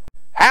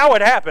how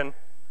it happened,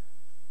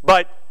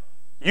 but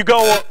you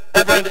go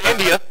over into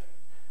India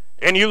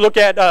and you look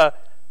at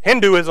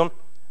Hinduism,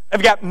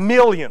 they've got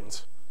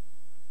millions.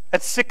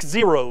 That's 6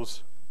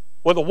 zeros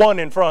with a 1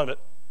 in front of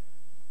it.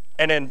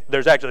 And then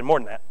there's actually more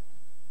than that.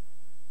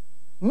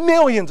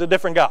 Millions of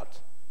different gods.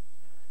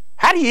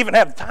 How do you even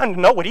have time to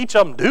know what each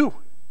of them do?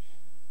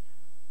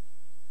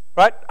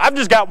 Right? I've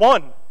just got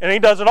one, and he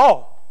does it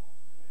all.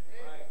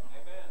 Right.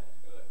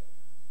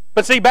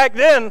 But see, back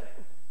then,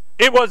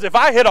 it was if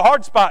I hit a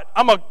hard spot,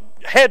 I'm going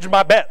to hedge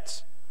my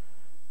bets,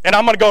 and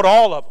I'm going to go to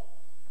all of them.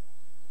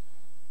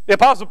 The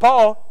Apostle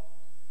Paul,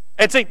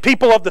 and see,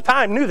 people of the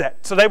time knew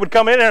that. So they would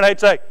come in and they'd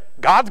say,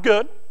 God's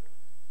good,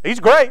 he's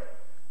great,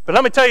 but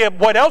let me tell you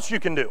what else you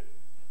can do.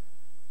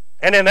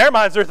 And in their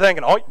minds, they're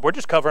thinking, oh, we're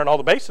just covering all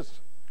the bases.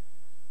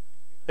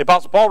 The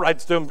Apostle Paul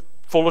writes to them,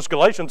 foolish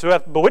Galatians, who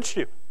hath bewitched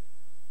you.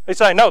 They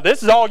say, no,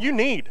 this is all you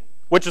need,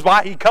 which is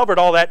why he covered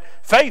all that.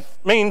 Faith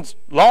means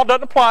law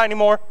doesn't apply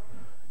anymore.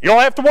 You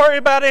don't have to worry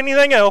about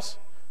anything else.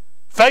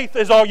 Faith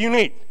is all you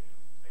need.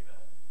 Amen.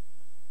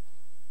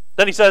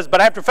 Then he says,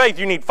 but after faith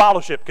you need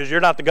fellowship because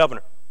you're not the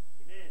governor.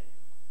 Amen.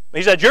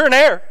 He said, you're an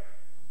heir.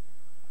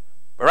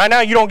 But right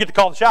now you don't get to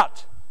call the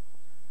shots.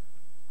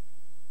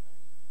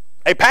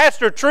 A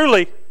pastor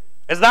truly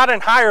is not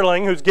an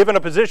hireling who's given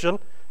a position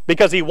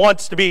because he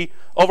wants to be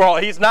overall.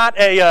 He's not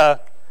a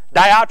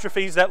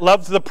Diotrephes that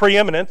loves the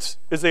preeminence,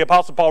 as the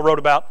Apostle Paul wrote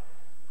about.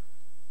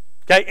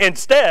 Okay?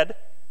 Instead,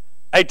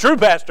 a true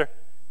pastor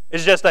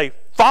is just a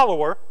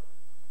follower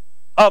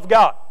of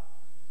God.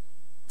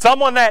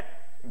 Someone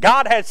that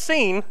God has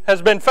seen,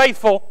 has been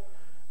faithful,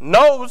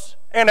 knows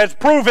and has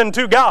proven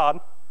to God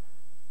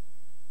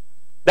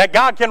that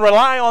God can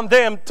rely on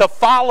them to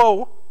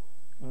follow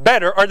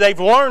better, or they've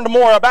learned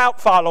more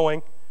about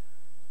following,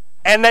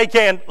 and they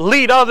can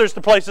lead others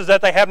to places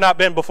that they have not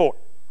been before.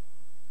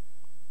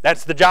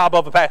 That's the job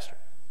of a pastor,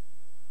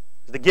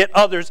 is to get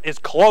others as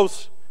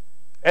close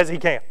as he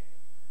can.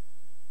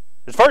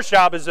 His first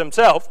job is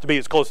himself to be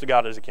as close to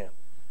God as he can.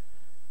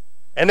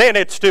 And then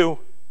it's to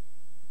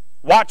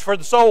watch for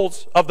the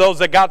souls of those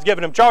that God's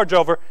given him charge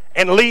over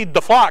and lead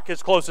the flock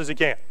as close as he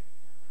can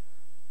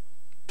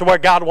to where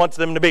God wants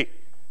them to be.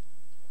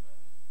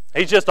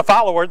 He's just a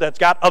follower that's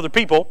got other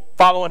people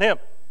following him.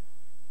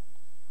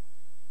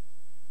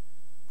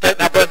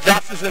 Now, Brother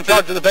Josh is in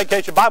charge of the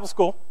Vacation Bible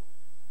School.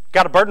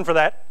 Got a burden for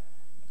that.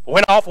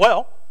 Went off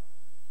well.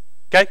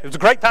 Okay, it was a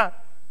great time.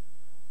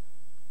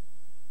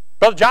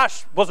 Brother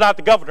Josh was not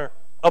the governor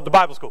of the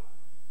Bible school.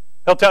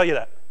 He'll tell you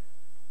that.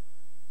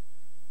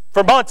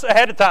 For months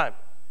ahead of time,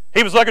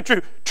 he was looking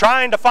through,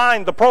 trying to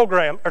find the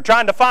program, or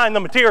trying to find the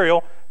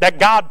material that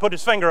God put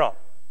his finger on.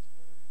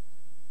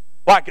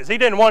 Why? Because he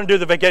didn't want to do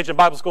the Vacation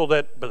Bible School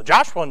that Brother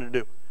Josh wanted to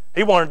do.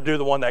 He wanted to do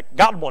the one that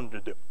God wanted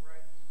to do.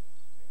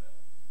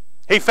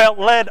 He felt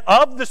led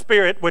of the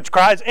Spirit, which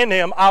cries in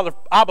him,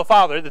 Abba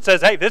Father, that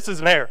says, hey, this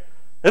is an heir.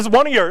 This is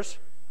one of yours.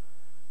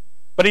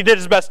 But he did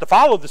his best to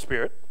follow the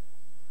Spirit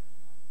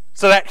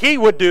so that he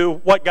would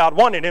do what God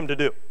wanted him to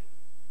do.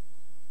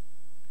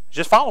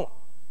 Just follow him.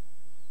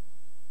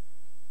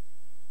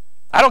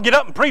 I don't get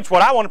up and preach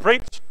what I want to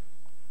preach,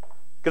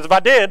 because if I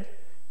did,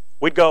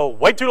 we'd go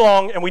way too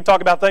long and we'd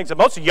talk about things that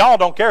most of y'all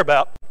don't care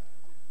about.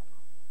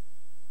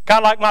 Kind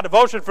of like my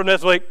devotion from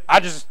this week.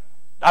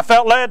 I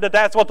felt led that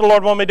that's what the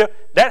Lord wanted me to do.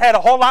 That had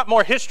a whole lot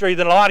more history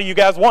than a lot of you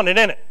guys wanted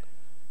in it.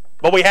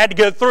 But we had to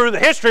go through the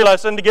history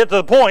lesson to get to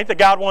the point that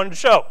God wanted to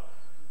show.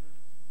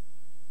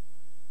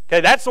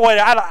 Okay, that's the way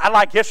I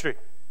like history.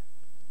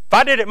 If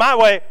I did it my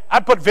way,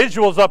 I'd put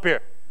visuals up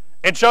here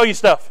and show you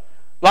stuff.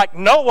 Like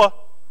Noah,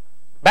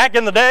 back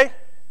in the day,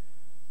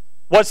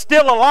 was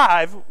still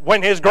alive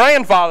when his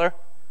grandfather,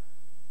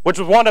 which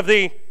was one of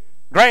the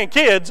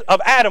grandkids of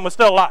Adam, was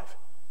still alive.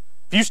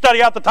 If you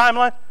study out the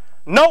timeline,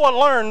 Noah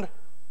learned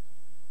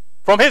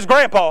from his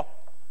grandpa,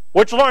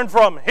 which learned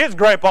from his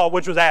grandpa,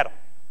 which was Adam.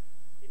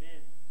 Amen.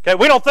 Okay,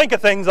 we don't think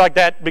of things like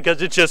that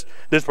because it's just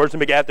this person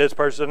begat this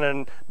person,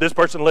 and this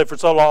person lived for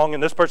so long,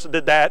 and this person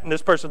did that, and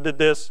this person did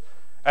this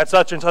at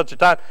such and such a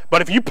time.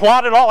 But if you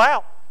plot it all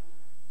out,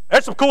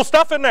 there's some cool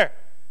stuff in there.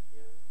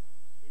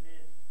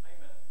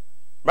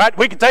 Right?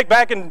 We can take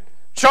back and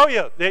show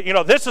you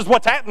that, this is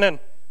what's happening.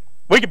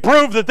 We can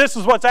prove that this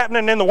is what's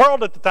happening in the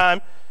world at the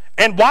time.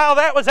 And while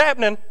that was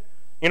happening,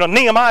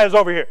 Nehemiah's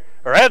over here,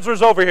 or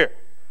Ezra's over here.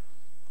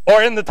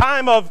 Or in the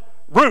time of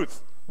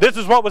Ruth, this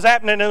is what was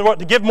happening in the world,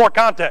 to give more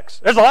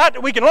context. There's a lot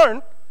that we can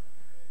learn.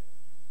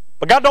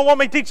 But God don't want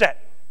me to teach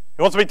that.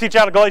 He wants me to teach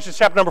out of Galatians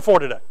chapter number 4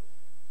 today.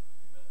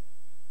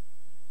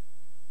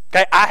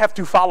 Okay, I have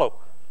to follow.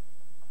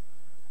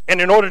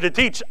 And in order to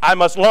teach, I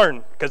must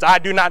learn, because I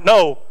do not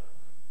know,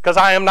 because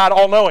I am not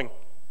all-knowing.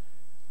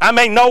 I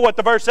may know what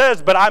the verse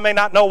says, but I may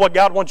not know what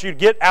God wants you to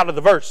get out of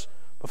the verse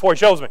before he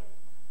shows me.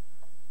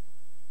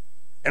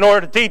 In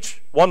order to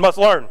teach, one must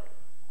learn.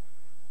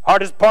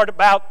 Hardest part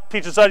about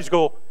teaching Sunday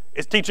school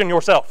is teaching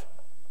yourself.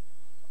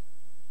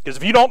 Because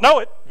if you don't know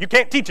it, you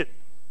can't teach it.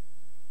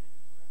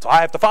 So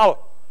I have to follow.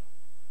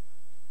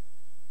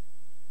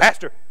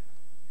 Pastor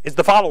is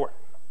the follower.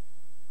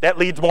 That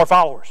leads more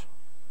followers.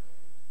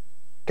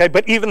 Okay,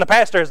 but even the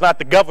pastor is not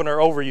the governor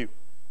over you.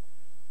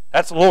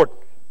 That's the Lord.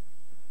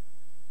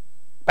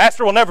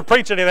 Pastor will never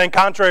preach anything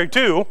contrary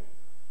to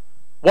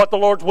what the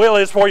Lord's will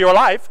is for your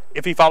life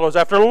if he follows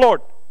after the Lord,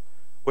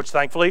 which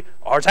thankfully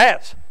ours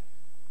has.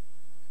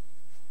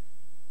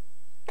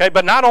 Okay,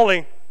 but not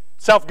only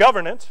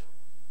self-governance,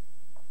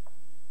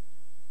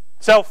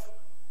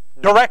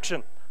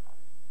 self-direction.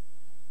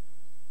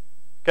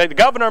 Okay, the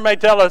governor may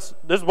tell us,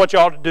 this is what you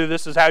ought to do,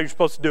 this is how you're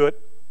supposed to do it.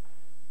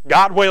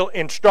 God will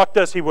instruct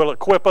us, he will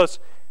equip us,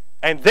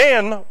 and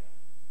then,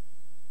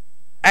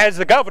 as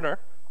the governor,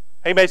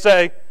 he may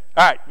say,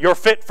 all right, you're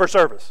fit for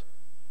service.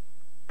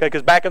 Okay,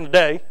 because back in the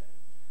day,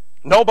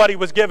 nobody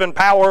was given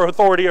power or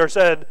authority or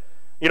said,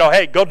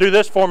 hey, go do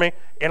this for me,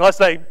 unless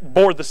they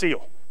bore the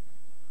seal.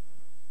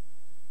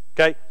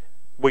 Okay,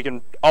 we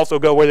can also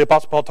go where the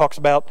Apostle Paul talks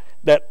about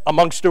that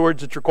among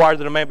stewards it's required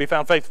that a man be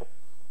found faithful.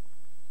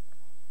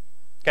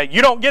 Okay,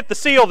 you don't get the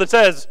seal that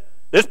says,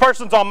 this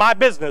person's on my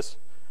business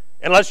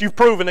unless you've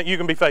proven that you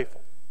can be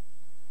faithful.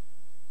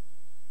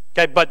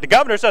 Okay, but the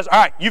governor says, all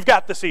right, you've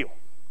got the seal.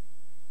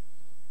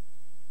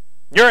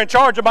 You're in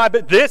charge of my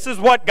business. This is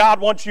what God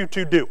wants you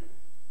to do.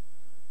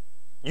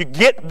 You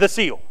get the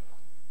seal.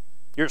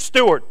 You're a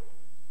steward.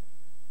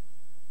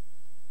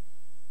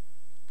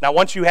 Now,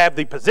 once you have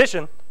the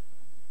position,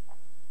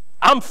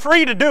 I'm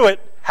free to do it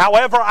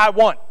however I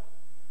want.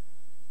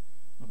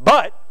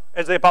 But,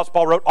 as the Apostle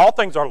Paul wrote, all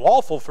things are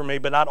lawful for me,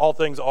 but not all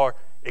things are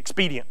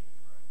expedient.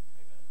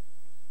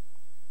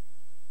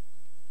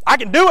 I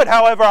can do it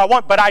however I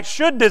want, but I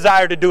should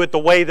desire to do it the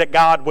way that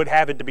God would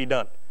have it to be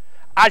done.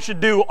 I should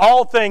do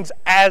all things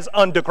as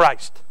unto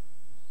Christ,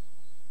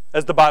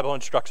 as the Bible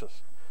instructs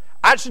us.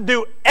 I should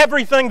do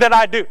everything that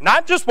I do,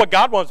 not just what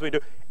God wants me to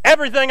do,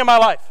 everything in my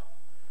life.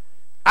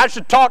 I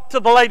should talk to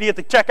the lady at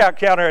the checkout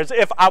counter as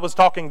if I was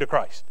talking to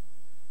Christ.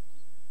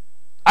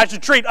 I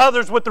should treat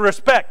others with the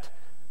respect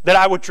that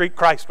I would treat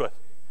Christ with.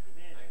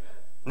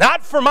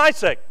 Not for my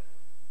sake,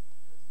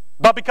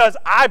 but because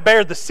I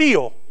bear the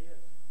seal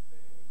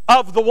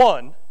of the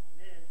one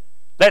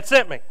that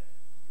sent me.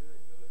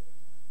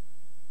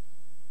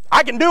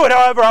 I can do it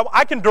however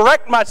I can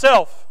direct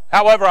myself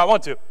however I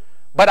want to,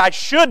 but I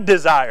should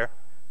desire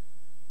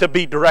to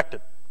be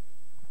directed.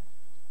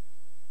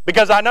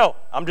 Because I know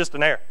I'm just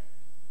an heir.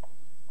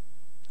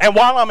 And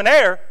while I'm an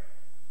heir,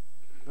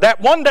 that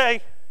one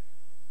day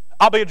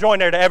I'll be a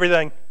joint heir to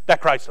everything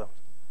that Christ owns.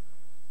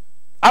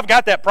 I've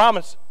got that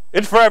promise.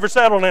 It's forever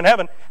settled in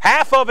heaven.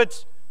 Half of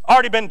it's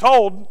already been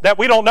told that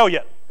we don't know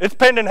yet. It's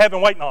pinned in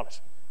heaven waiting on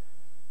us.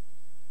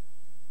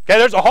 Okay,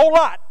 there's a whole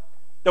lot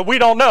that we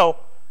don't know,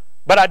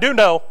 but I do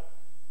know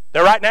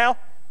that right now,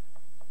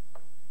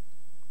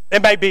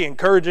 it may be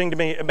encouraging to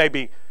me, it may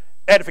be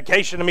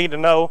edification to me to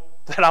know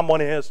that I'm one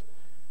of His.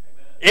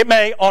 Amen. It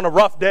may, on a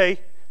rough day,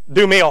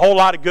 do me a whole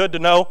lot of good to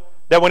know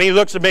that when He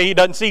looks at me, He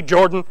doesn't see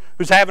Jordan,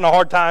 who's having a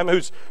hard time,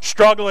 who's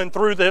struggling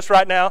through this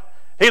right now.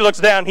 He looks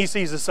down, He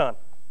sees His son.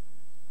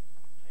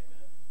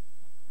 Amen.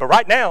 But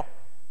right now,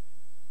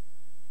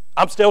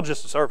 I'm still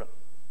just a servant.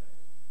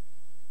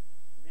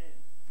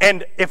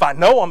 And if I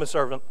know I'm a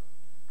servant,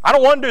 I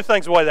don't want to do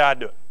things the way that I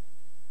do it.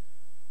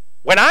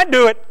 When I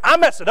do it, I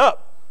mess it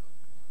up.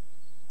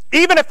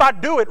 Even if I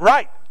do it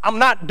right, I'm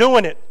not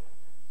doing it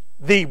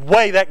the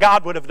way that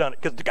God would have done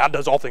it, because God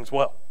does all things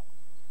well.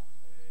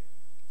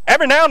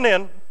 Every now and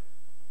then,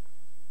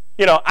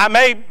 you know, I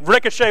may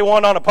ricochet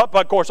one on a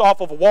putt-putt course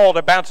off of a wall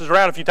that bounces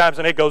around a few times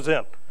and it goes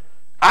in.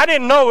 I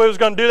didn't know it was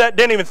going to do that,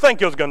 didn't even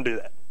think it was going to do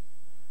that.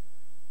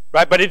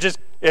 Right? But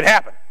it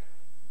happened.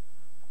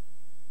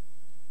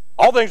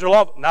 All things are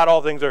lawful, not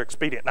all things are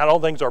expedient. Not all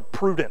things are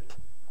prudent,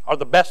 are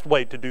the best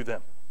way to do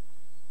them.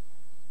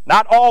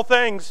 Not all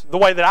things, the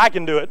way that I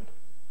can do it,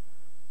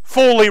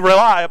 fully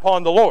rely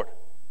upon the Lord.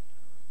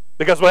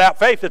 Because without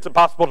faith, it's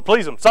impossible to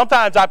please Him.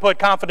 Sometimes I put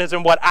confidence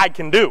in what I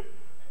can do.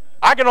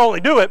 I can only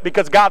do it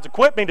because God's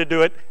equipped me to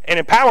do it and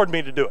empowered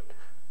me to do it.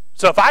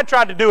 So if I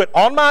tried to do it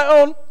on my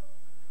own,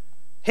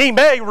 He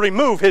may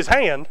remove His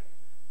hand,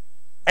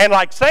 and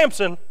like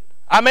Samson,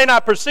 I may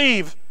not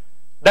perceive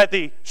that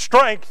the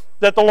strength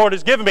that the Lord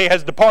has given me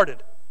has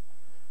departed.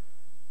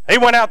 He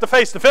went out to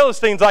face the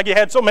Philistines like he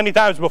had so many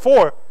times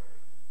before,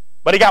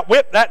 but he got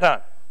whipped that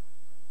time.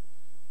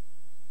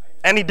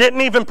 And he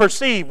didn't even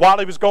perceive while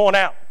he was going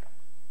out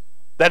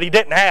that he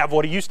didn't have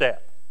what he used to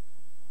have.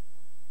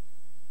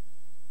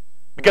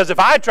 Because if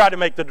I try to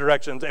make the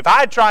directions, if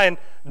I try and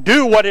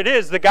do what it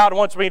is that God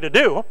wants me to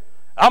do,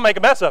 I'll make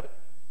a mess of it.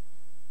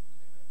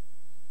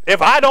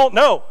 If I don't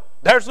know,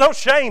 there's no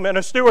shame in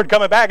a steward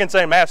coming back and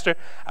saying, Master,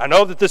 I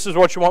know that this is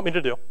what you want me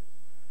to do.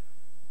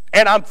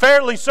 And I'm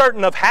fairly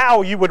certain of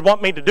how you would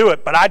want me to do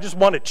it, but I just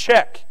want to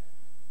check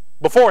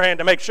beforehand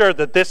to make sure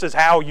that this is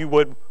how you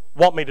would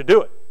want me to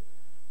do it.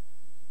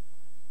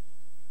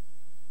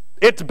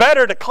 It's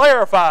better to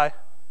clarify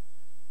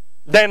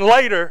than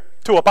later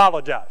to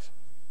apologize.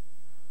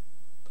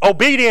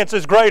 Obedience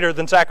is greater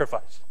than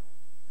sacrifice.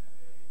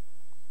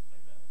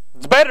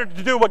 It's better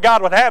to do what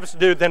God would have us to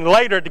do than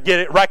later to get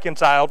it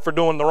reconciled for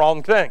doing the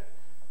wrong thing.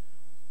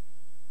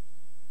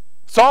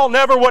 Saul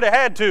never would have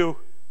had to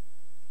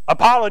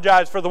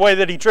apologize for the way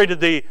that he treated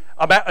the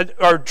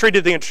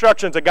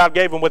instructions that God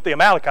gave him with the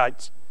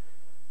Amalekites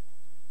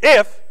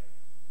if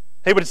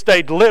he would have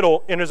stayed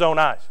little in his own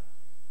eyes.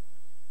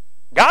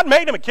 God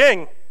made him a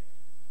king,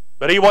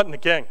 but he wasn't the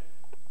king.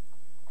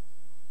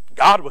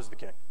 God was the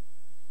king.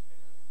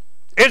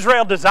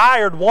 Israel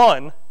desired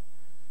one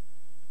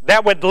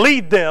that would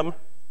lead them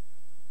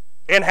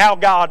in how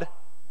God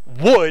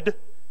would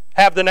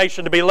have the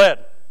nation to be led.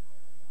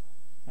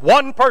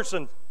 One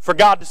person for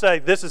God to say,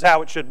 this is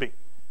how it should be.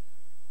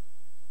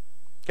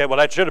 Okay, well,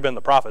 that should have been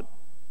the prophet.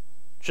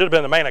 Should have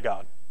been the man of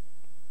God.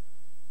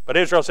 But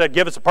Israel said,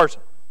 give us a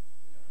person.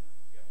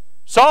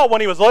 Saul,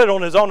 when he was little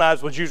in his own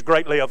eyes, was used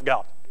greatly of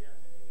God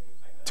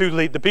to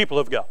lead the people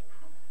of God.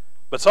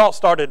 But Saul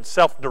started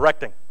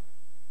self-directing.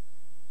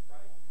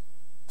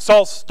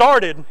 Saul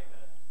started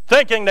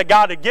thinking that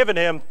God had given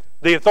him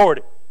the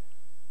authority.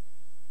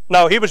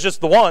 No, he was just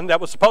the one that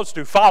was supposed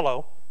to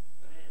follow.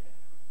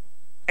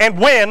 And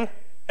when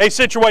a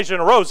situation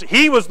arose,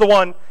 he was the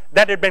one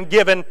that had been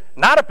given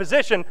not a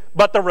position,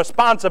 but the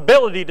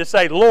responsibility to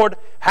say, Lord,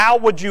 how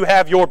would you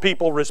have your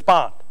people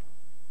respond?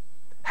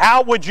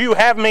 How would you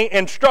have me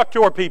instruct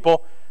your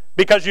people,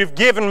 because you've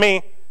given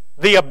me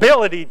the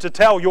ability to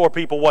tell your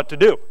people what to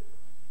do?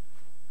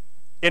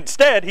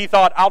 Instead, he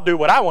thought, I'll do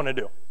what I want to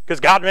do, because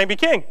God made me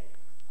king.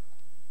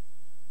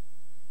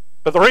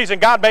 But the reason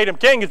God made him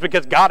king is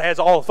because God has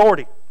all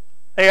authority.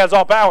 He has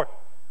all power.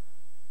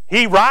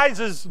 He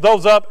rises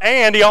those up,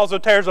 and he also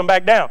tears them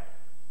back down.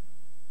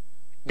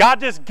 God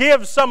just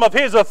gives some of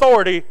his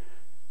authority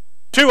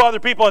to other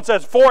people and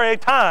says, for a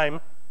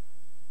time,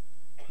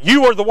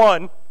 you are the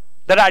one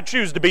that I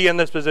choose to be in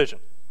this position.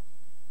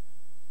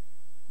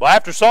 Well,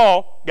 after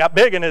Saul got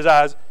big in his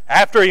eyes,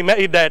 after he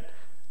made that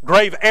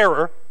grave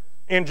error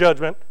in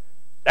judgment,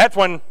 that's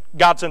when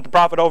God sent the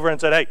prophet over and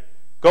said, hey,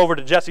 go over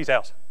to Jesse's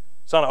house,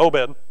 son of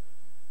Obed,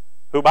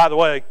 who, by the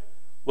way,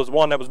 was the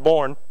one that was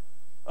born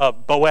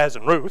of Boaz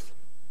and Ruth.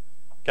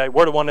 Okay,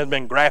 we're the one that's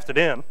been grafted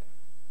in.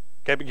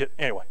 Okay, but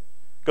anyway,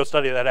 go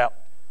study that out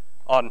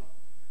on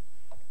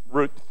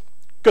Ruth.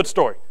 Good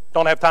story.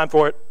 Don't have time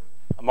for it.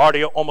 I'm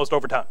already almost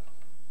over time.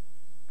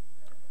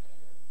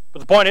 But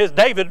the point is,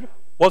 David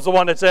was the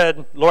one that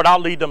said, Lord, I'll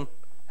lead them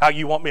how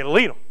you want me to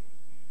lead them.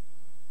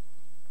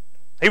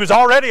 He was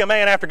already a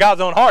man after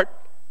God's own heart,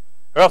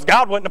 or else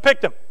God wouldn't have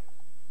picked him.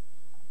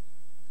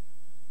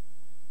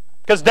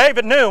 Because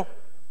David knew,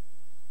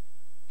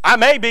 I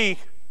may be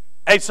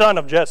a son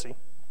of Jesse.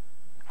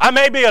 I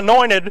may be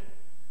anointed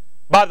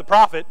by the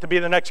prophet to be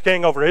the next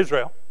king over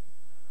Israel.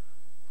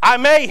 I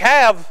may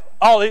have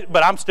all these,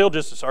 but I'm still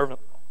just a servant.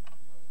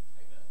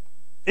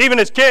 Even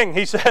as king,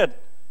 he said,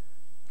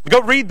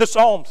 go read the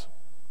Psalms.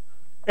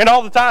 And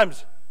all the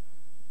times,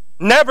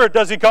 never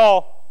does he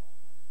call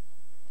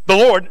the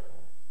Lord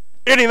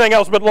anything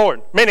else but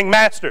Lord, meaning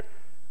master,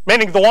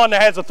 meaning the one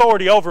that has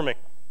authority over me.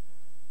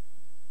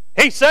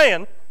 He's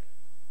saying,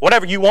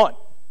 whatever you want,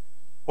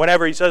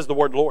 whenever he says the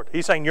word Lord.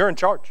 He's saying, you're in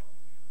charge.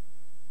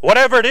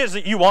 Whatever it is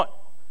that you want.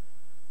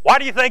 Why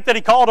do you think that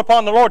he called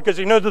upon the Lord? Because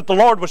he knew that the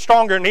Lord was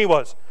stronger than he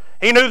was.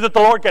 He knew that the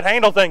Lord could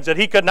handle things that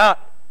he could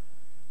not.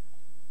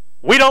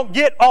 We don't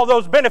get all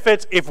those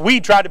benefits if we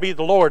try to be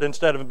the Lord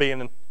instead of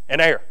being an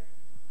heir.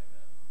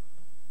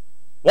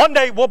 One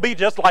day we'll be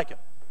just like him.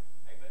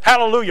 Amen.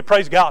 Hallelujah,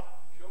 praise God.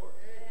 Sure.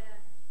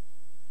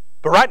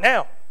 But right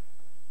now,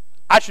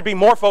 I should be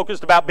more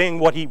focused about being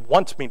what he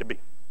wants me to be,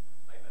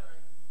 amen,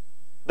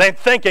 than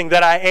thinking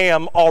that I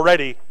am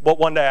already what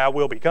one day I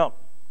will become.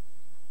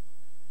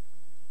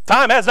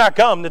 Time has not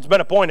come that's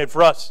been appointed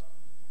for us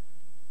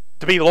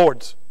to be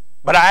lords.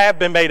 But I have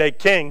been made a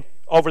king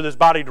over this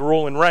body to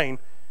rule and reign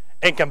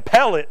and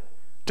compel it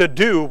to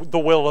do the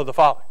will of the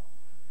Father.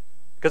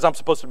 Because I'm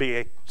supposed to be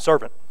a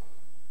servant.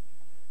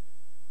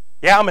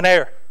 Yeah, I'm an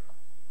heir.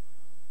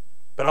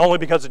 But only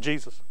because of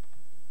Jesus.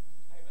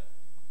 Amen.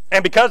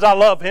 And because I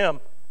love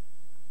him,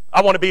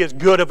 I want to be as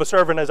good of a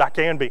servant as I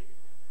can be.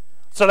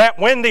 So that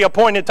when the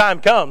appointed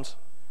time comes,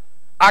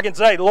 I can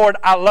say, Lord,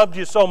 I loved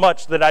you so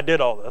much that I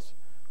did all this.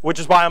 Which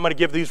is why I'm going to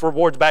give these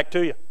rewards back to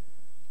you.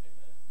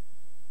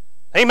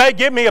 Amen. He may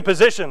give me a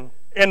position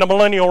in the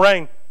millennial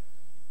reign.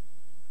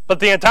 But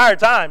the entire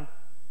time,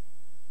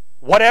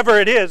 whatever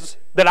it is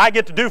that I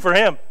get to do for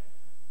him,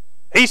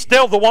 he's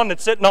still the one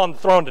that's sitting on the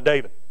throne to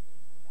David.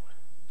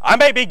 I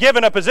may be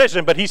given a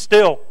position, but he's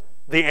still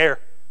the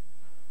heir.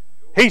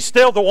 He's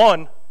still the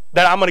one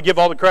that I'm going to give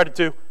all the credit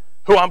to,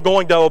 who I'm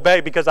going to obey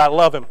because I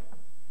love him.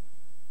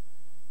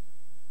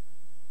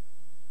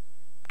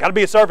 Got to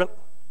be a servant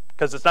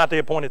because it's not the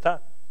appointed time.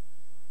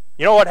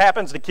 You know what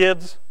happens to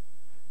kids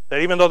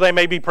that even though they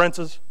may be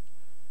princes,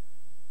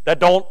 that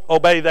don't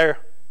obey their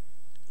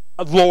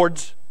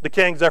lords, the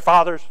kings, their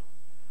fathers?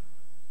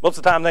 Most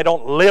of the time they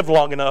don't live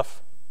long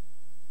enough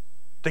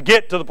to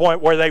get to the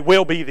point where they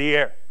will be the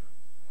heir.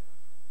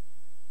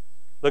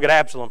 Look at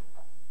Absalom.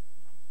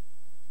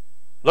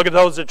 Look at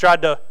those that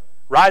tried to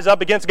rise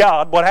up against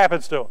God. What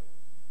happens to them?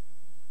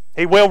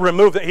 He will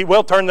remove it. He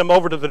will turn them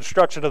over to the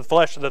destruction of the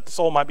flesh so that the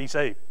soul might be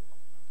saved.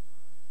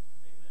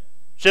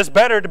 It's just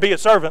better to be a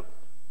servant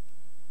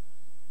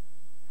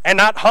and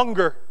not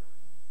hunger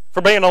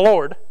for being a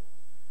Lord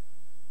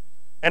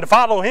and to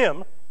follow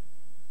him,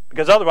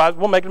 because otherwise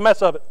we'll make a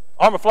mess of it.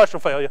 Arm of flesh will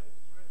fail you.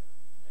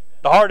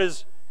 The heart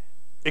is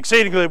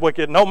exceedingly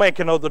wicked. No man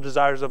can know the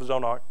desires of his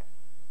own heart.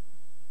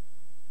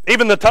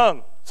 Even the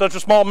tongue, such a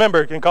small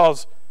member, can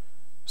cause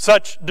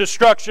such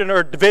destruction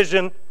or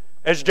division,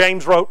 as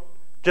James wrote,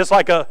 just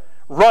like a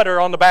rudder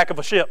on the back of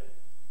a ship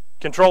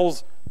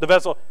controls the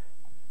vessel.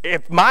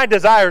 If my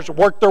desires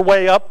work their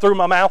way up through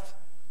my mouth,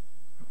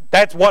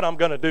 that's what I'm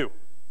going to do.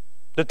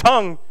 The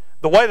tongue,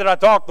 the way that I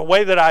talk, the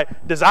way that I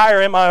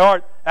desire in my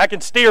heart, that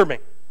can steer me.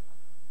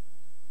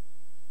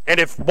 And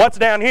if what's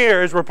down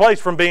here is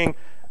replaced from being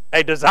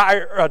a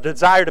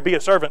desire to be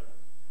a servant,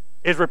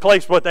 is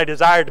replaced with a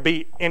desire to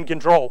be in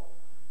control,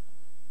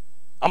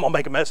 I'm going to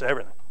make a mess of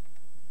everything.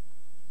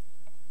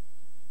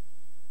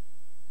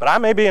 But I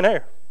may be an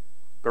heir.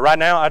 But right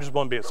now, I just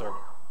want to be a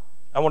servant.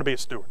 I want to be a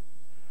steward.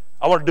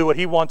 I want to do what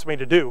he wants me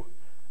to do,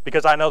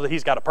 because I know that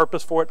he's got a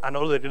purpose for it. I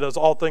know that he does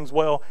all things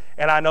well,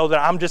 and I know that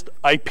I'm just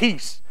a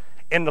piece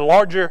in the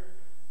larger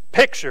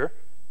picture,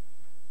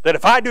 that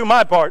if I do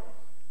my part,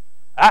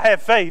 I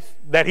have faith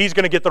that he's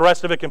going to get the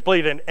rest of it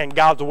completed, and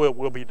God's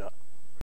will be done.